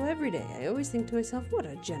 So every day I always think to myself, what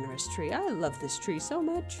a generous tree. I love this tree so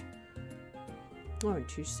much.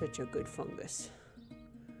 Aren't you such a good fungus?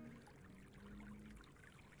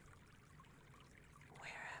 Where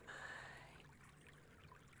am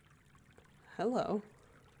I? Hello.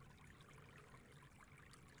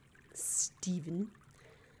 Steven.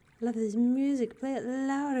 Love this music. Play it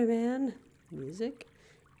louder, man. Music?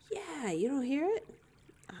 Yeah, you don't hear it?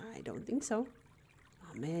 I don't think so.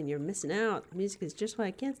 Oh man, you're missing out. Music is just why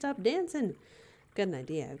I can't stop dancing. Got an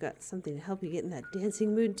idea. I've got something to help you get in that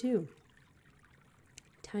dancing mood too.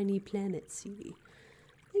 Tiny planet CD.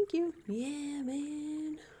 Thank you. Yeah,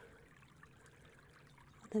 man.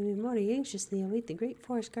 The memory anxiously await the great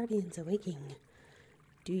forest guardians awaking.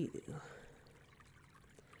 Do you?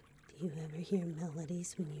 Do you ever hear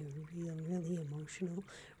melodies when you're really emotional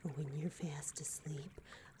or when you're fast asleep?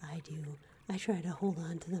 I do. I try to hold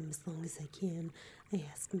on to them as long as I can. I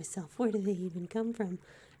ask myself, where do they even come from?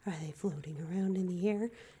 Are they floating around in the air?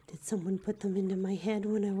 Did someone put them into my head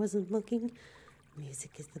when I wasn't looking?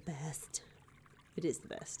 Music is the best. It is the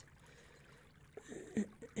best.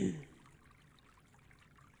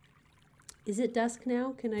 Is it dusk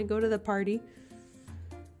now? Can I go to the party?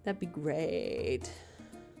 That'd be great.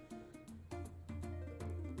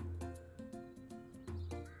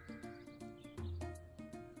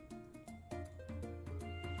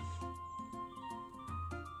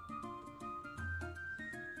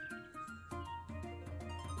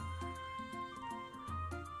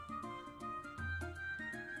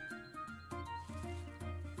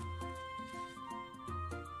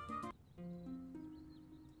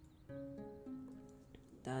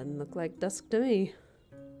 Doesn't look like dusk to me.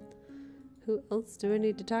 Who else do I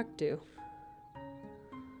need to talk to?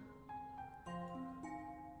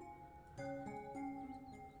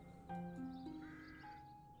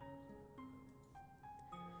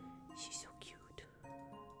 She's so cute.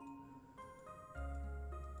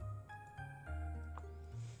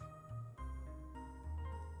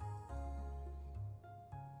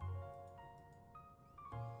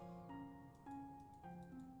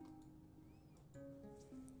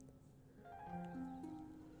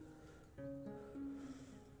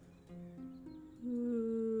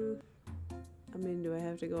 I mean, do I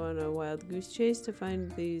have to go on a wild goose chase to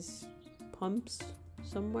find these pumps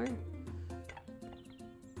somewhere?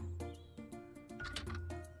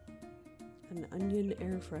 An onion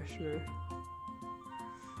air freshener.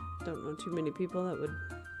 Don't know too many people that would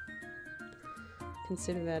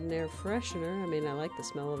consider that an air freshener. I mean, I like the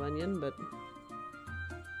smell of onion, but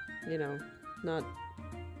you know, not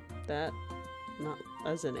that, not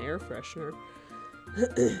as an air freshener.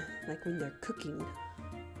 Like when they're cooking.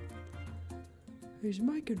 He's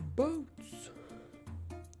making boats.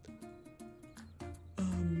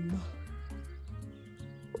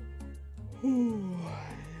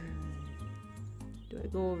 Do I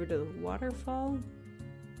go over to the waterfall?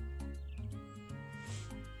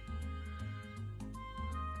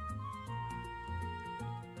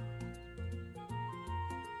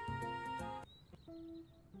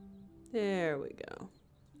 There we go.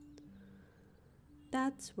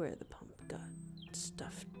 That's where the pump got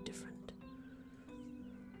stuffed different.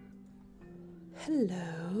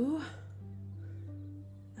 Hello.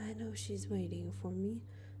 I know she's waiting for me.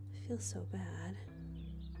 I feel so bad.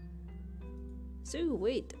 Sue,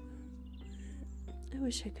 wait. I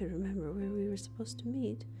wish I could remember where we were supposed to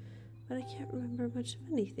meet, but I can't remember much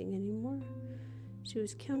of anything anymore. She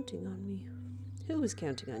was counting on me. Who was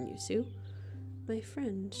counting on you, Sue? My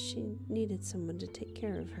friend. She needed someone to take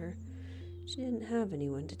care of her. She didn't have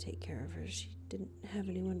anyone to take care of her. She didn't have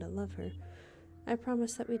anyone to love her. I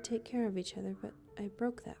promised that we'd take care of each other, but I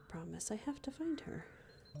broke that promise. I have to find her.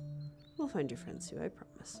 We'll find your friend, Sue, I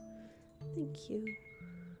promise. Thank you.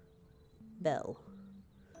 Bell.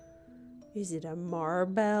 Is it a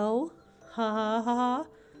marble? Ha ha ha.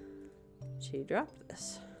 She dropped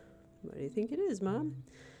this. What do you think it is, Mom?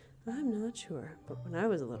 I'm not sure, but when I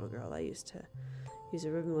was a little girl, I used to use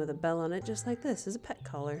a ribbon with a bell on it just like this as a pet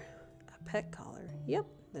collar. A pet collar? Yep.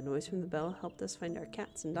 The noise from the bell helped us find our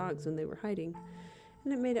cats and dogs when they were hiding,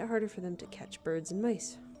 and it made it harder for them to catch birds and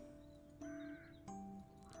mice.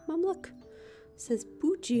 Mom, look. It says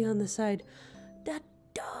Poochie on the side. That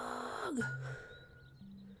dog!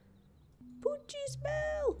 Poochie's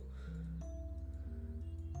bell!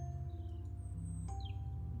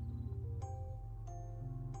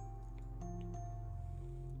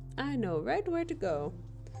 I know right where to go.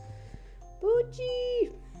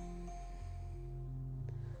 Poochie!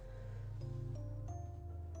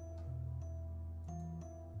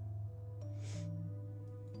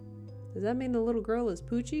 Does that mean the little girl is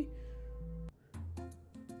Poochie?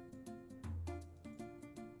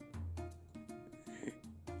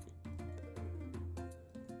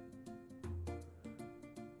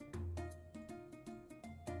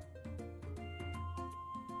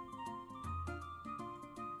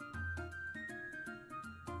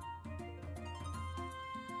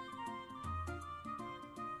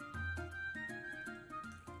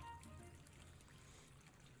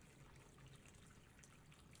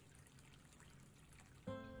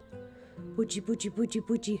 Poochie, Poochie, Poochie,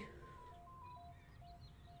 Poochie.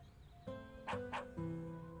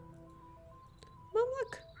 Mom,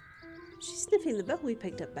 look. She's sniffing the bell we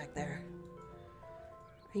picked up back there.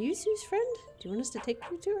 Are you Sue's friend? Do you want us to take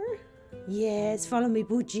you to her? Yes, follow me,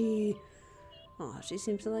 Poochie. Oh, she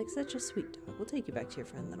seems like such a sweet dog. We'll take you back to your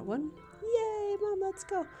friend, little one. Yay, Mom, let's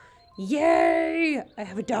go. Yay! I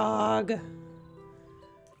have a dog.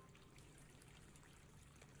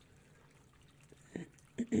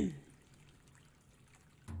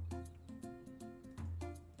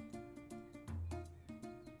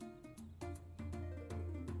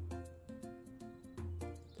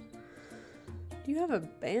 Do you have a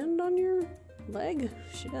band on your leg?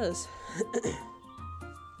 She does.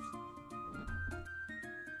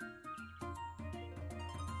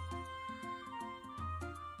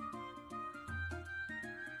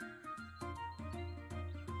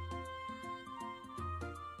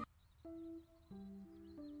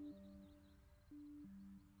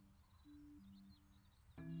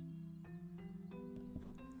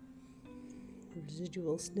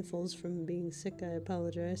 Residual sniffles from being sick, I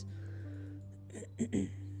apologize.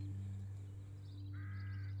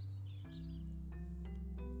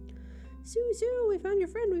 Sue, Sue, we found your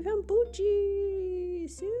friend. We found Poochie.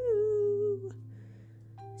 Sue.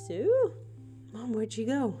 Sue? Mom, where'd she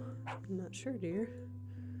go? I'm not sure, dear.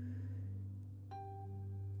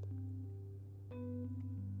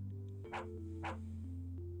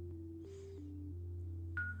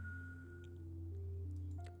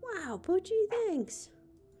 Wow, Poochie, thanks.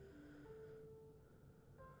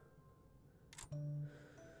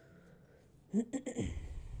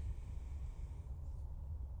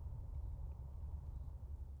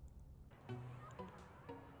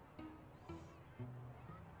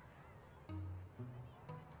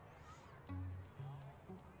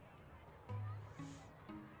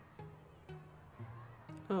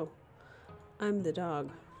 Oh, I'm the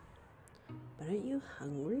dog. But aren't you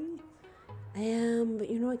hungry? I am, but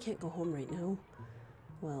you know I can't go home right now.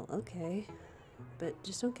 Well, okay. But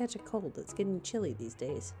just don't catch a cold. It's getting chilly these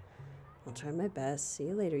days. I'll try my best. See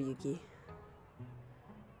you later, Yuki.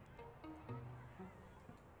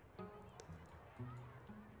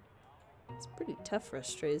 It's pretty tough for us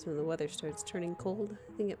strays when the weather starts turning cold.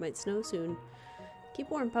 I think it might snow soon.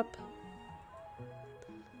 Keep warm, pup.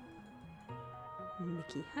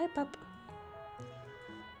 Mickey. Hi, pup.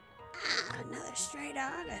 Ah, another stray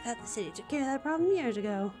dog. I thought the city took care of that problem years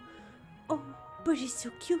ago. Oh, but he's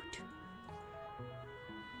so cute.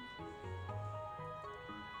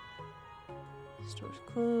 Store's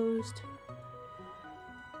closed.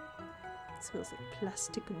 It smells like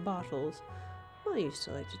plastic bottles. I used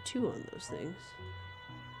to like to chew on those things.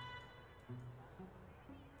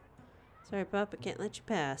 Sorry, pup, I can't let you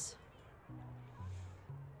pass.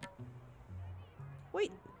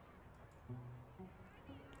 Wait.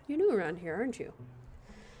 You're new around here, aren't you?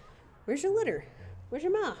 Where's your litter? Where's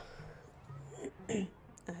your ma?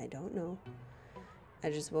 I don't know. I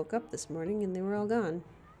just woke up this morning and they were all gone.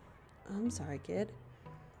 I'm sorry, kid.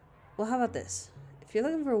 Well, how about this? If you're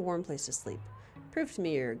looking for a warm place to sleep, prove to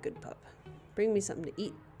me you're a good pup. Bring me something to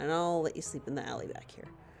eat, and I'll let you sleep in the alley back here.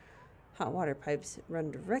 Hot water pipes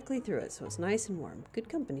run directly through it, so it's nice and warm. Good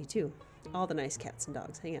company, too. All the nice cats and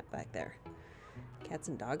dogs hang out back there. Cats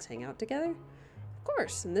and dogs hang out together? Of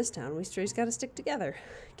course, in this town, we strays gotta stick together.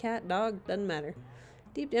 Cat, dog, doesn't matter.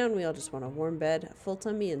 Deep down, we all just want a warm bed, a full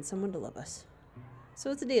tummy, and someone to love us.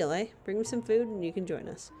 So it's a deal, eh? Bring me some food, and you can join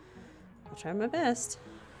us. I'll try my best.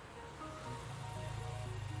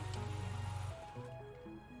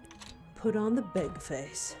 Put on the beg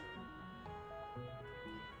face.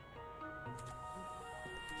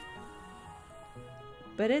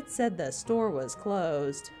 But it said the store was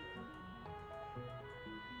closed.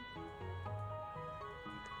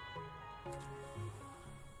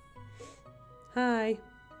 Hi.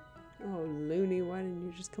 Oh, Looney, why didn't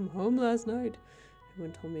you just come home last night?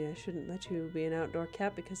 Everyone told me I shouldn't let you be an outdoor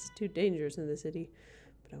cat because it's too dangerous in the city.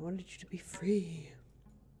 But I wanted you to be free.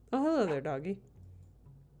 Oh, hello there, doggy.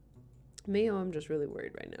 Me, I'm just really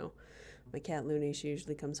worried right now. My cat Looney, she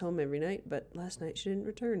usually comes home every night, but last night she didn't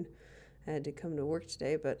return. I had to come to work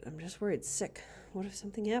today, but I'm just worried sick. What if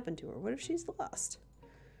something happened to her? What if she's lost?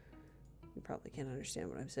 You probably can't understand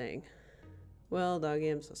what I'm saying. Well, doggy,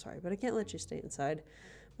 I'm so sorry, but I can't let you stay inside.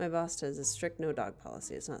 My boss has a strict no dog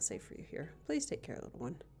policy. It's not safe for you here. Please take care, little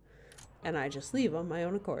one. And I just leave on my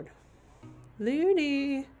own accord.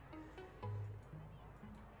 Looney!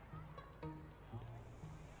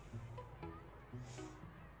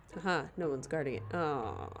 Haha, no one's guarding it.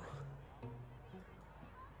 Aww.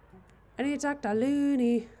 I need to talk to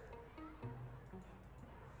Looney.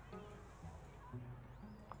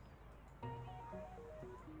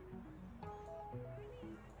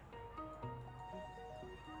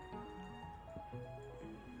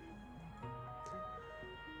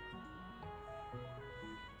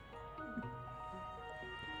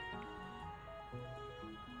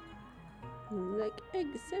 Like egg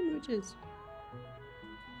sandwiches.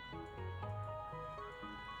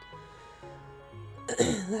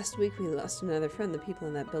 Last week we lost another friend. The people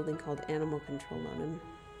in that building called animal control on him.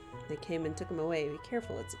 They came and took him away. Be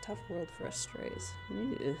careful, it's a tough world for us strays.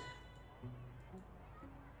 Ew.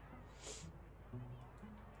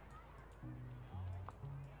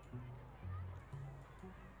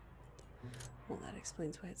 Well, that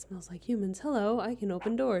explains why it smells like humans. Hello, I can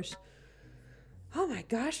open doors. Oh my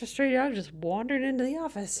gosh, a stray dog just wandered into the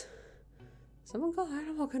office. Someone call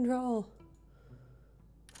animal control.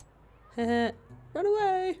 Heh. Run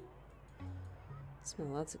away! Smell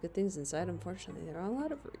lots of good things inside. Unfortunately, they're all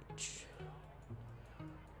out of reach.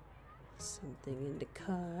 Something in the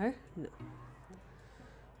car. No.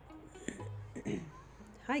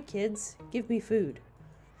 Hi, kids. Give me food.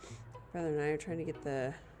 Brother and I are trying to get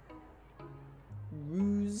the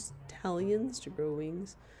Ruse Italians to grow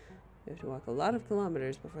wings. We have to walk a lot of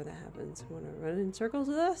kilometers before that happens. Want to run in circles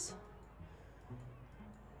with us?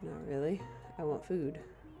 Not really. I want food.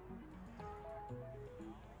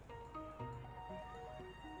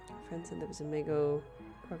 Friend said there was a mango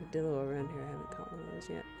crocodilo around here. I haven't caught one of those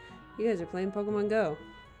yet. You guys are playing Pokemon Go.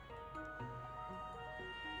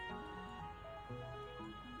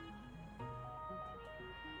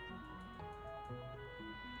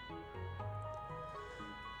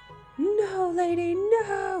 No, lady,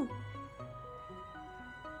 no!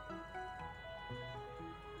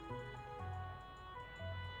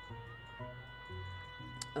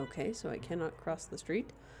 Okay, so I cannot cross the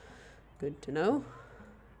street. Good to know.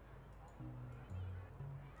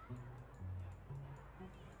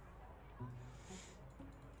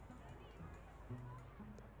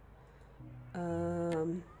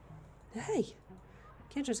 Hey, you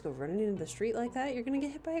can't just go running into the street like that. You're gonna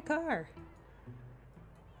get hit by a car.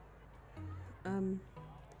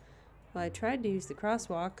 Well, I tried to use the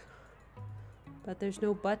crosswalk, but there's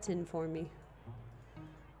no button for me.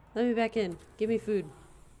 Let me back in. Give me food.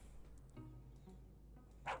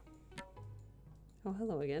 Oh,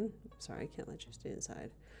 hello again. Sorry, I can't let you stay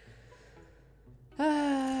inside.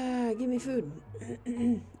 Give me food.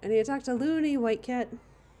 I need to talk to Looney, white cat.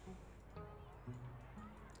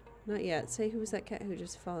 Not yet. Say, who was that cat who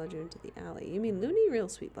just followed you into the alley? You mean Looney? Real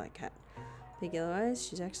sweet black cat. Big yellow eyes?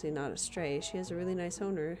 She's actually not a stray. She has a really nice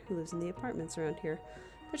owner who lives in the apartments around here.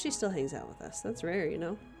 But she still hangs out with us. That's rare, you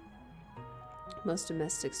know? Most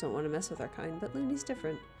domestics don't want to mess with our kind, but Looney's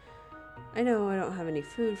different. I know I don't have any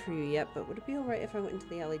food for you yet, but would it be alright if I went into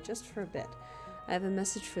the alley just for a bit? I have a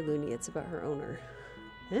message for Looney. It's about her owner.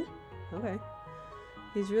 Huh? Okay.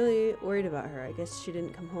 He's really worried about her. I guess she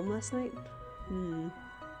didn't come home last night?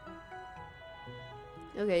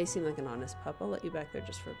 Okay, you seem like an honest pup. I'll let you back there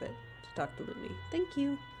just for a bit to talk to Looney. Thank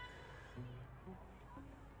you.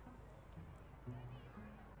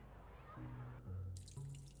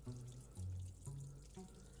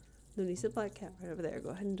 Looney's the black cat right over there. Go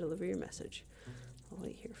ahead and deliver your message. I'll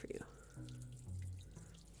wait here for you.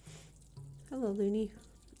 Hello, Looney.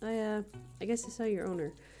 I guess I saw your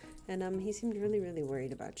owner. And, he seemed really, really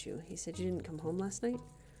worried about you. He said you didn't come home last night?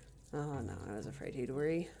 Oh, no, I was afraid he'd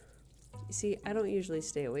worry. You see, I don't usually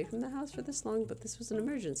stay away from the house for this long, but this was an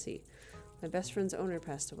emergency. My best friend's owner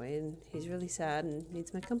passed away, and he's really sad and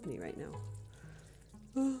needs my company right now.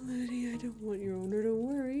 Oh, Looney, I don't want your owner to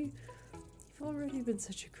worry. You've already been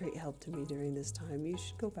such a great help to me during this time. You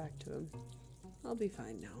should go back to him. I'll be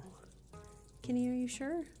fine now. Kenny, are you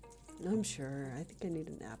sure? I'm sure. I think I need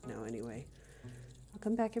a nap now anyway. I'll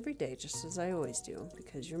come back every day, just as I always do,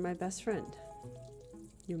 because you're my best friend.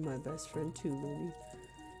 You're my best friend too, Looney.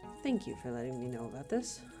 Thank you for letting me know about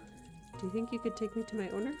this. Do you think you could take me to my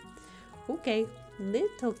owner? Okay,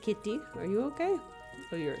 little kitty. Are you okay?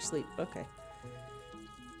 Oh, you're asleep. Okay.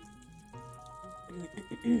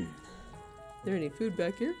 There any food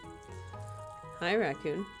back here? Hi,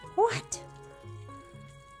 Raccoon. What?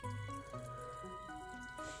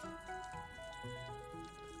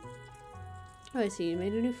 Oh, I see you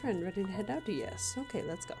made a new friend. Ready to head out? Yes. Okay,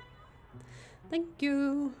 let's go. Thank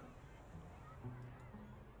you.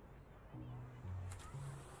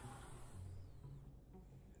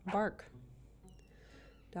 Bark.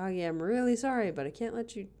 Doggy, I'm really sorry, but I can't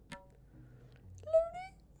let you...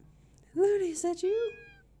 Looney? Looney, is that you?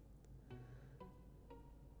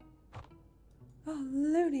 Oh,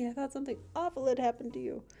 Looney, I thought something awful had happened to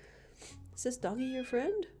you. Is this Doggy your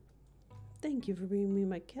friend? Thank you for bringing me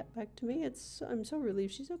my cat back to me. I'm so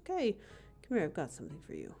relieved she's okay. Come here, I've got something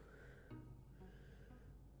for you.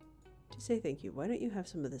 To say thank you, why don't you have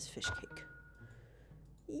some of this fish cake?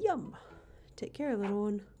 Yum! Take care, little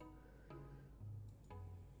one.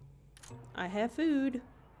 I have food.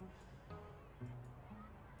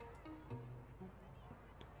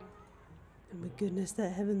 Oh my goodness,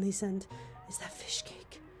 that heavenly scent is that fish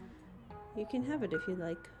cake. You can have it if you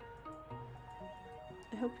like.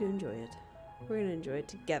 I hope you enjoy it. We're gonna enjoy it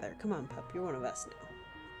together. Come on, pup, you're one of us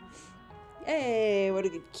now. Hey, what a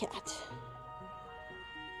good cat.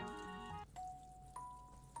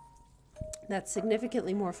 That's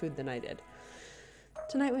significantly more food than I did.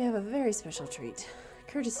 Tonight we have a very special treat,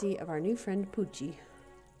 courtesy of our new friend Poochie.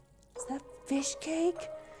 Is that fish cake?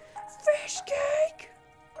 Fish cake!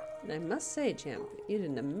 And I must say, champ, you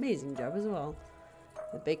did an amazing job as well.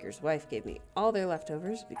 The baker's wife gave me all their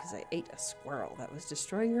leftovers because I ate a squirrel that was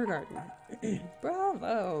destroying her garden.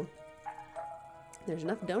 Bravo! There's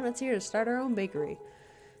enough donuts here to start our own bakery.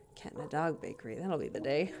 Cat and a dog bakery, that'll be the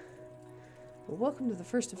day. Well, welcome to the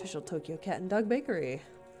first official Tokyo Cat and Dog Bakery.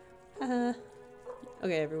 Haha.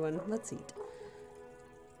 Okay, everyone, let's eat.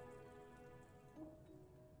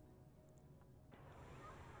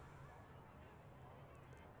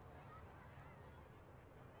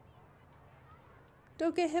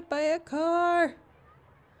 Don't get hit by a car!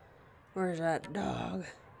 Where's that dog?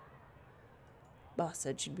 Boss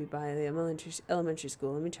said she'd be by the elementary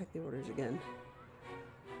school. Let me check the orders again.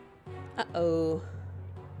 Uh-oh.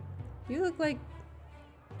 You look like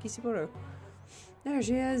Kishimoto. There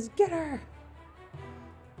she is. Get her!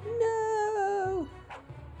 No!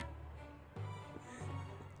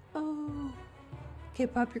 Oh. Okay,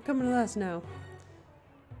 Pop, you're coming to us now.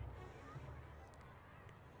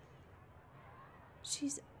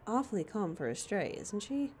 She's awfully calm for a stray, isn't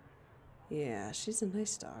she? Yeah, she's a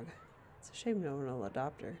nice dog. It's a shame no one will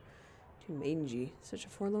adopt her. Too mangy. Such a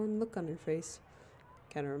forlorn look on her face.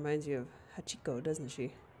 Kind of reminds you of Hachiko, doesn't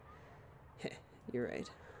she? Heh, you're right.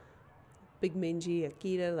 Big mangy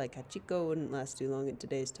Akita like Hachiko wouldn't last too long in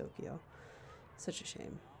today's Tokyo. Such a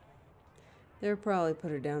shame. They'll probably put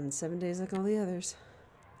her down in 7 days like all the others.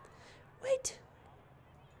 Wait!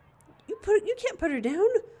 You can't put her down?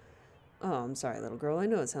 Oh, I'm sorry, little girl. I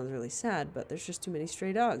know it sounds really sad, but there's just too many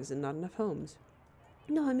stray dogs and not enough homes.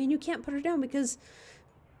 No, I mean, you can't put her down because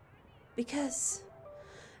she's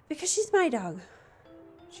my dog.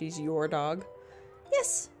 She's your dog?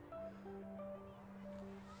 Yes.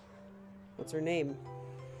 What's her name?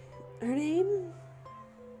 Her name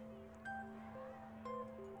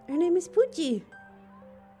is Poochie.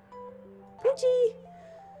 Poochie!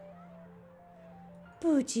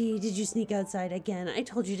 Poochie, did you sneak outside again? I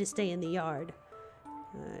told you to stay in the yard.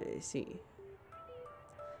 I see.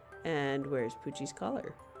 And where's Poochie's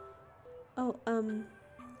collar? Oh,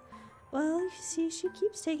 well, you see, she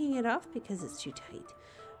keeps taking it off because it's too tight.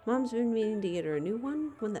 Mom's been meaning to get her a new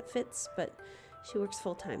one that fits, but she works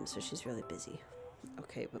full-time, so she's really busy.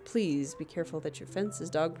 Okay, but please be careful that your fence is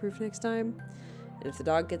dog-proof next time. And if the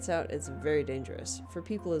dog gets out, it's very dangerous, for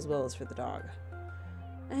people as well as for the dog.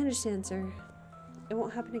 I understand, sir. It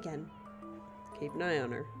won't happen again. Keep an eye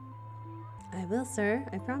on her. I will, sir.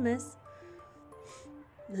 I promise.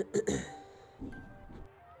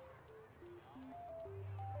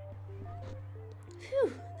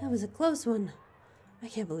 Phew, that was a close one. I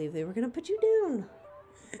can't believe they were going to put you down.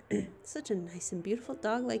 Such a nice and beautiful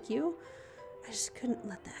dog like you. I just couldn't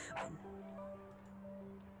let that happen.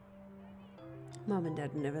 Mom and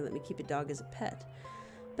Dad would never let me keep a dog as a pet.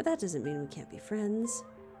 But that doesn't mean we can't be friends.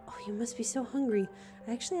 Oh, you must be so hungry.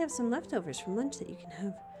 I actually have some leftovers from lunch that you can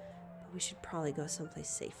have. But we should probably go someplace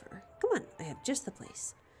safer. Come on, I have just the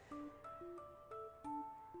place.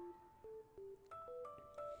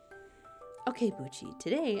 Okay, Bucci,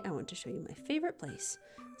 today I want to show you my favorite place.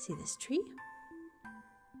 See this tree?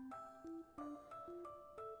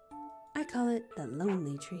 I call it the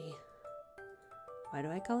lonely tree. Why do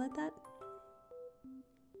I call it that?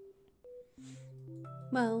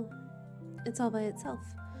 Well, it's all by itself.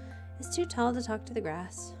 It's too tall to talk to the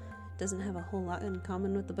grass. It doesn't have a whole lot in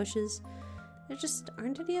common with the bushes. There just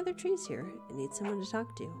aren't any other trees here. It needs someone to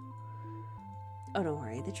talk to. Oh, don't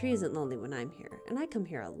worry. The tree isn't lonely when I'm here, and I come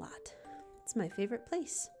here a lot. It's my favorite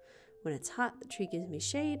place. When it's hot, the tree gives me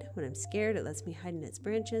shade. When I'm scared, it lets me hide in its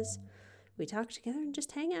branches. We talk together and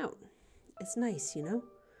just hang out. It's nice, you know?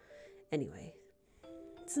 Anyway,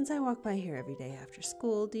 since I walk by here every day after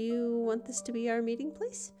school, do you want this to be our meeting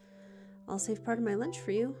place? I'll save part of my lunch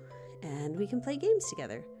for you, and we can play games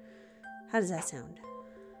together. How does that sound?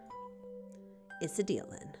 It's a deal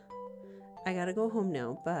then. I gotta go home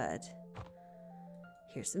now, but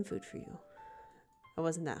here's some food for you. I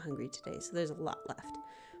wasn't that hungry today, so there's a lot left.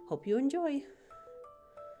 Hope you enjoy.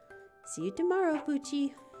 See you tomorrow,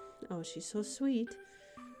 Bucci. Oh, she's so sweet.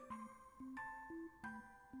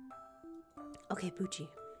 Okay, Bucci.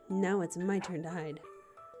 Now it's my turn to hide.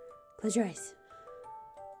 Close your eyes.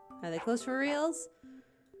 Are they closed for reals?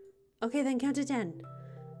 Okay, then count to 10.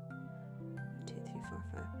 1, 2, 3, 4,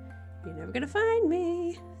 5. You're never gonna find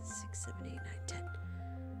me. 6, 7, 8, 9, 10.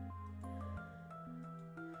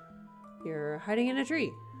 You're hiding in a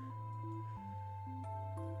tree.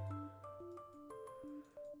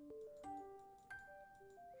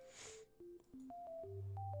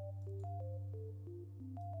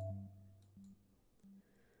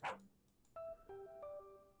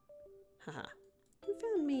 Haha, you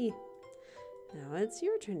found me. Now it's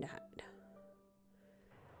your turn to hide.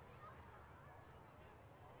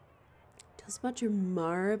 Tell us about your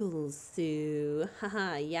marbles, Sue.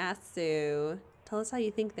 Haha, yeah, Sue. Tell us how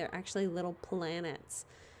you think they're actually little planets.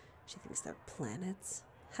 She thinks they're planets.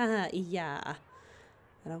 Haha, yeah.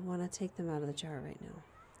 I don't want to take them out of the jar right now.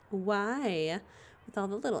 Why? With all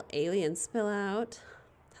the little aliens spill out.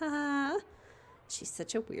 Haha. She's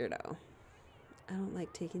such a weirdo. I don't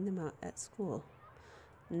like taking them out at school.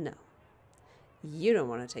 No. You don't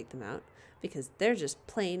want to take them out because they're just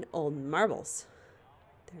plain old marbles.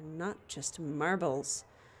 They're not just marbles.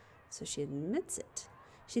 So she admits it.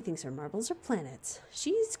 She thinks her marbles are planets.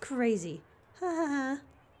 She's crazy. Ha ha ha.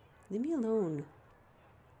 Leave me alone.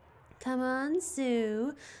 Come on,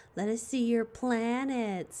 Sue. Let us see your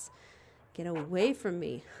planets. Get away from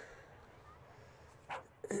me.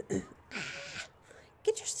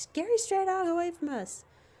 Get your scary stray dog away from us.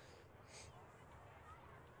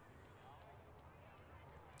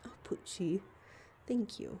 Oh, Poochie.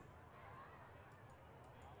 Thank you.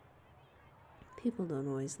 People don't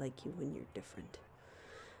always like you when you're different.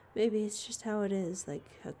 Maybe it's just how it is, like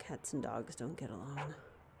how cats and dogs don't get along.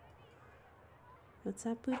 What's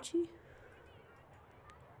that, Poochie?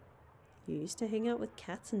 You used to hang out with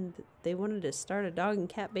cats and they wanted to start a dog and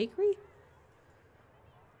cat bakery?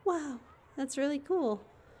 Wow, that's really cool.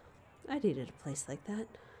 I dated a place like that.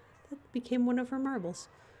 That became one of her marbles.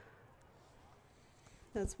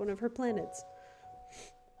 That's one of her planets.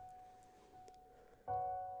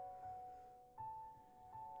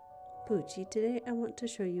 Poochie, today I want to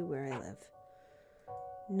show you where I live.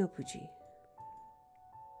 No, Poochie.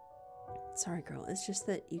 Sorry, girl. It's just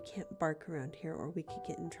that you can't bark around here or we could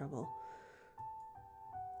get in trouble.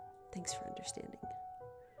 Thanks for understanding.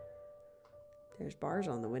 There's bars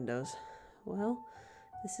on the windows. Well,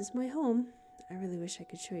 this is my home. I really wish I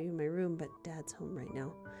could show you my room, but Dad's home right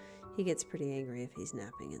now. He gets pretty angry if he's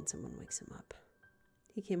napping and someone wakes him up.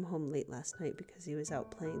 He came home late last night because he was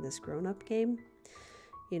out playing this grown-up game.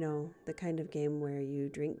 You know, the kind of game where you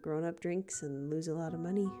drink grown-up drinks and lose a lot of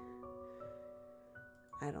money.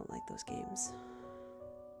 I don't like those games.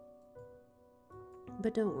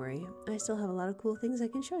 But don't worry, I still have a lot of cool things I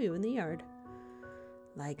can show you in the yard.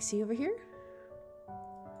 Like, see over here?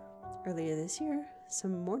 Earlier this year,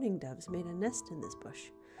 some mourning doves made a nest in this bush.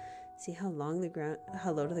 See how low to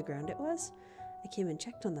the ground it was? I came and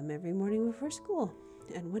checked on them every morning before school,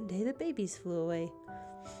 and one day the babies flew away.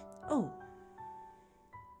 Oh,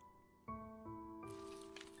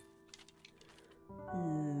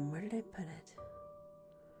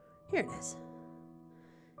 Here it is.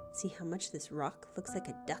 See how much this rock looks like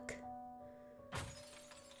a duck?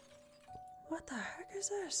 What the heck is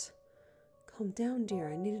this? Calm down, dear.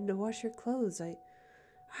 I needed to wash your clothes. I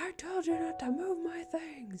told you not to move my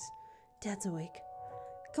things. Dad's awake.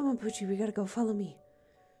 Come on, Poochie, we gotta go. Follow me.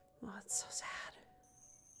 Oh, it's so sad.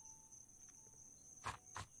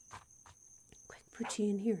 Quick, Poochie,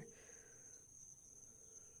 in here.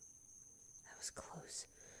 That was close.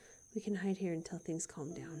 We can hide here until things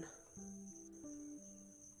calm down.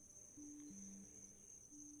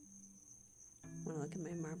 Want to look at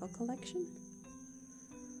my marble collection?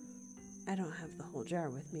 I don't have the whole jar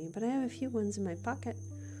with me, but I have a few ones in my pocket.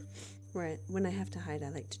 When I have to hide, I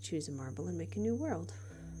like to choose a marble and make a new world.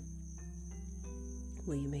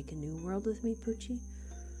 Will you make a new world with me, Poochie?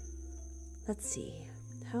 Let's see.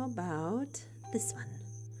 How about this one?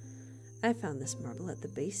 I found this marble at the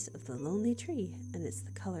base of the lonely tree, and it's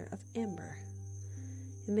the color of amber.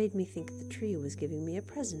 It made me think the tree was giving me a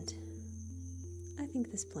present. I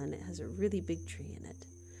think this planet has a really big tree in it.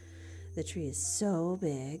 The tree is so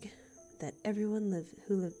big that everyone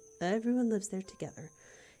lives there together.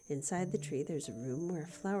 Inside the tree, there's a room where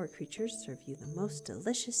flower creatures serve you the most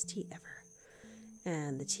delicious tea ever.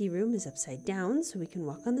 And the tea room is upside down, so we can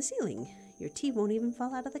walk on the ceiling. Your tea won't even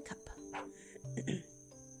fall out of the cup.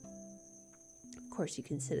 Of course, you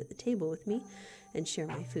can sit at the table with me and share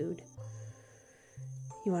my food.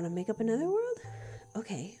 You want to make up another world?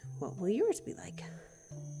 Okay, what will yours be like?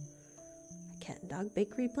 A cat and dog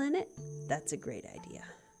bakery planet? That's a great idea.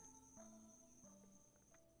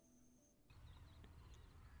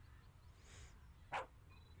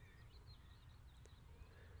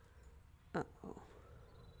 Uh-oh.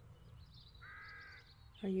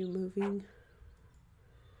 Are you moving,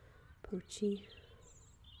 Poochie?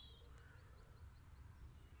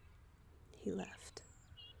 He left.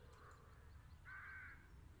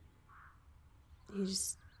 He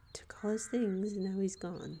just took all his things and now he's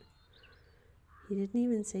gone. He didn't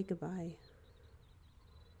even say goodbye.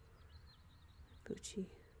 Poochie,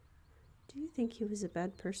 do you think he was a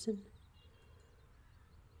bad person?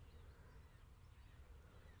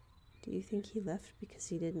 Do you think he left because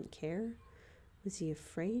he didn't care? Was he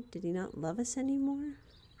afraid? Did he not love us anymore?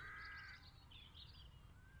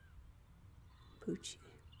 Poochie,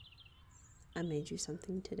 I made you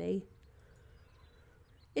something today.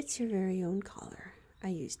 It's your very own collar. I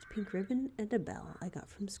used pink ribbon and a bell I got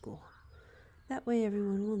from school. That way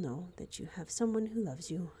everyone will know that you have someone who loves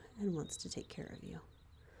you and wants to take care of you.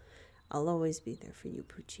 I'll always be there for you,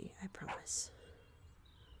 Poochie, I promise.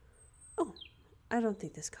 Oh, I don't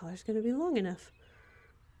think this collar's going to be long enough.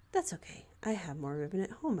 That's okay. I have more ribbon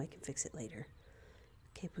at home. I can fix it later.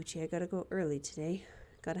 Okay, Poochie, I gotta go early today.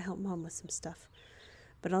 Gotta help Mom with some stuff.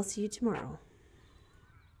 But I'll see you tomorrow.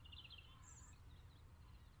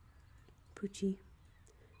 Poochie,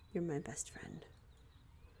 you're my best friend.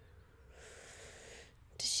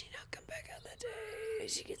 Does she not come back out that day?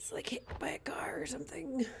 She gets like hit by a car or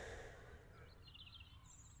something.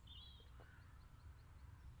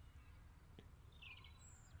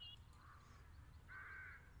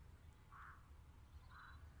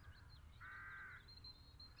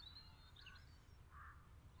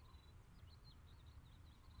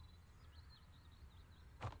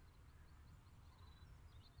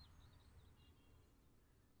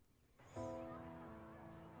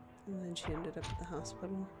 And then she ended up at the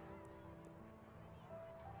hospital.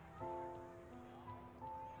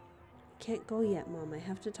 Can't go yet, Mom. I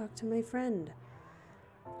have to talk to my friend.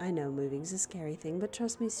 I know moving's a scary thing, but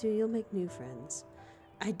trust me, Sue, you'll make new friends.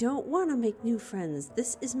 I don't want to make new friends.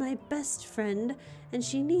 This is my best friend, and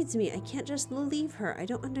she needs me. I can't just leave her. I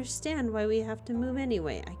don't understand why we have to move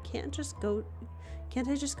anyway. Can't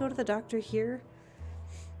I just go to the doctor here?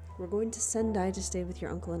 We're going to Sendai to stay with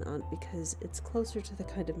your uncle and aunt because it's closer to the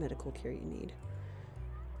kind of medical care you need.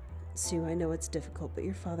 Sue, I know it's difficult, but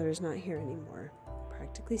your father is not here anymore.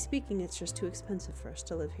 Practically speaking, it's just too expensive for us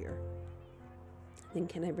to live here. Then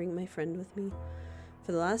can I bring my friend with me?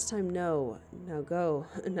 For the last time, no. Now go.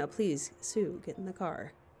 Now please, Sue, get in the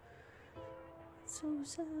car. It's so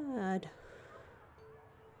sad.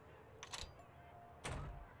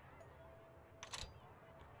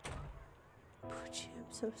 Poochie,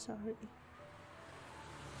 I'm so sorry.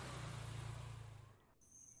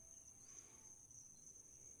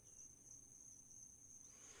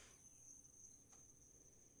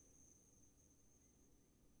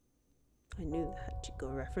 I knew that Chico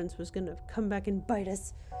reference was gonna come back and bite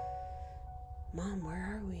us. Mom,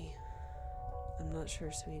 where are we? I'm not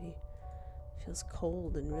sure, sweetie. Feels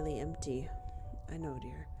cold and really empty. I know,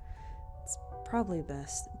 dear. It's probably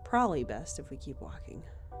best if we keep walking.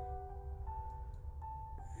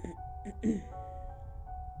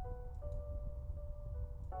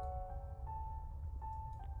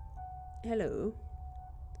 Hello.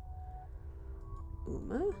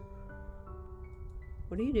 Uma?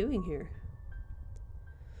 What are you doing here?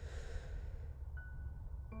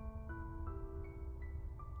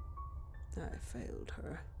 I failed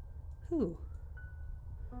her. Who?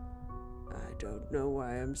 I don't know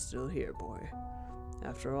why I'm still here, boy.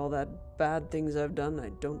 After all that bad things I've done, I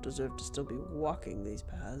don't deserve to still be walking these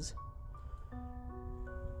paths.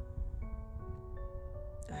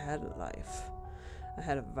 I had a life. I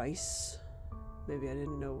had a vice. Maybe I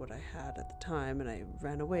didn't know what I had at the time, and I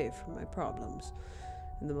ran away from my problems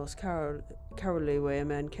in the most cowardly way a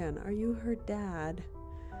man can. Are you her dad?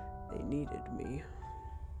 They needed me.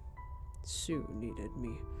 Sue needed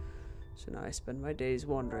me. So now I spend my days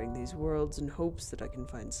wandering these worlds in hopes that I can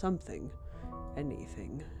find something,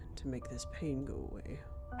 anything, to make this pain go away.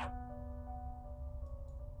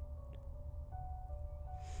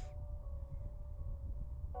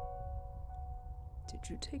 Did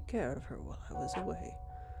you take care of her while I was away?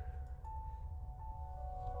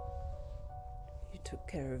 You took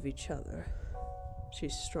care of each other.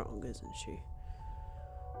 She's strong, isn't she?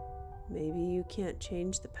 Maybe you can't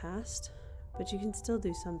change the past, but you can still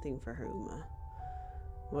do something for her, Uma.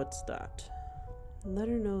 What's that? Let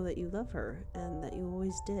her know that you love her and that you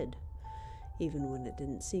always did, even when it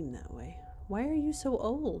didn't seem that way. Why are you so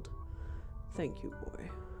old? Thank you, boy.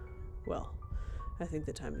 Well, I think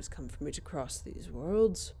the time has come for me to cross these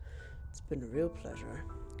worlds. It's been a real pleasure.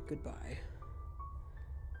 Goodbye.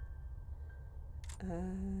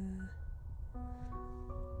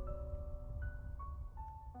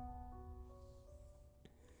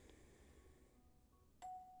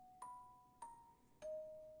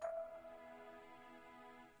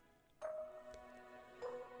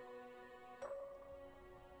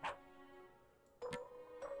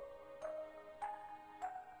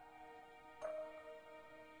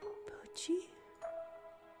 Poochie?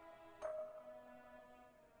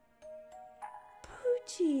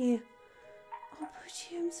 Poochie! Oh,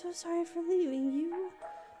 Poochie, I'm so sorry for leaving you.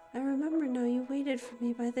 I remember now you waited for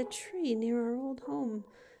me by the tree near our old home.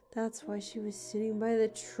 That's why she was sitting by the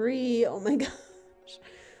tree. Oh my gosh.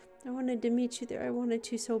 I wanted to meet you there. I wanted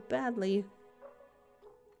to so badly.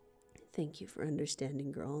 Thank you for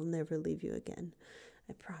understanding, girl. I'll never leave you again.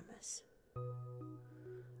 I promise.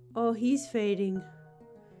 Oh, he's fading.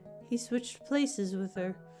 He switched places with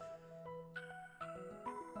her.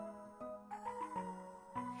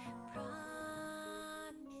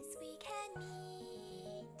 Promise we can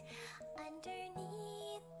meet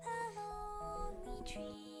underneath the lonely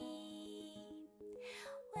tree.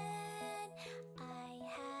 When I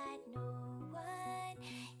had no one,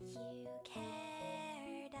 you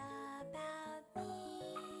cared about me.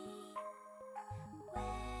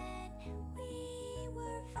 When we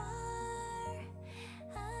were far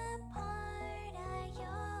apart, I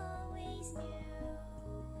always knew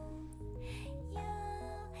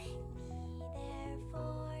you'll be there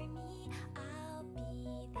for me. I'll be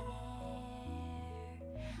there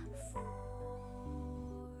for you.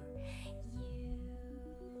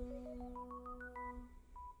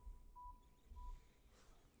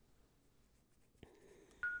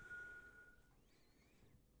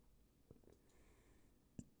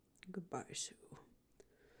 Goodbye, Sue.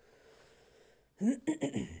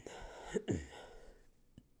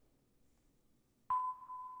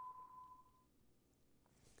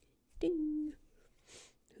 Ding.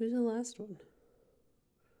 Who's the last one?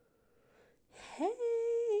 Hey!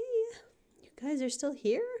 You guys are still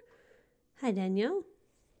here? Hi, Danielle.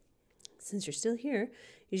 Since you're still here,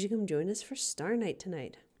 you should come join us for Star Night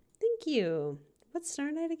tonight. Thank you. What's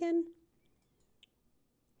Star Night again?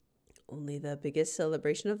 Only the biggest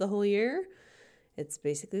celebration of the whole year? It's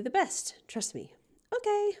basically the best. Trust me.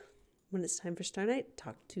 Okay. When it's time for Star Night,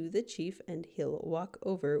 talk to the chief and he'll walk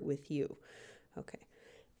over with you. Okay.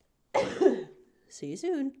 See you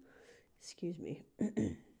soon. Excuse me.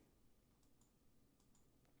 I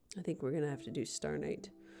think we're going to have to do Star Night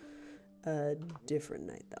a different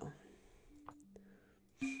night, though.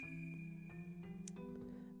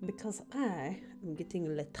 Because I am getting a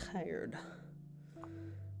little tired.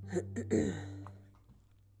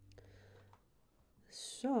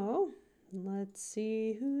 So, let's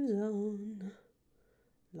see who's on.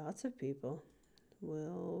 Lots of people.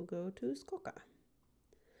 We'll go to Skoka.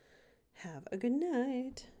 Have a good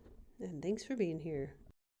night. And thanks for being here.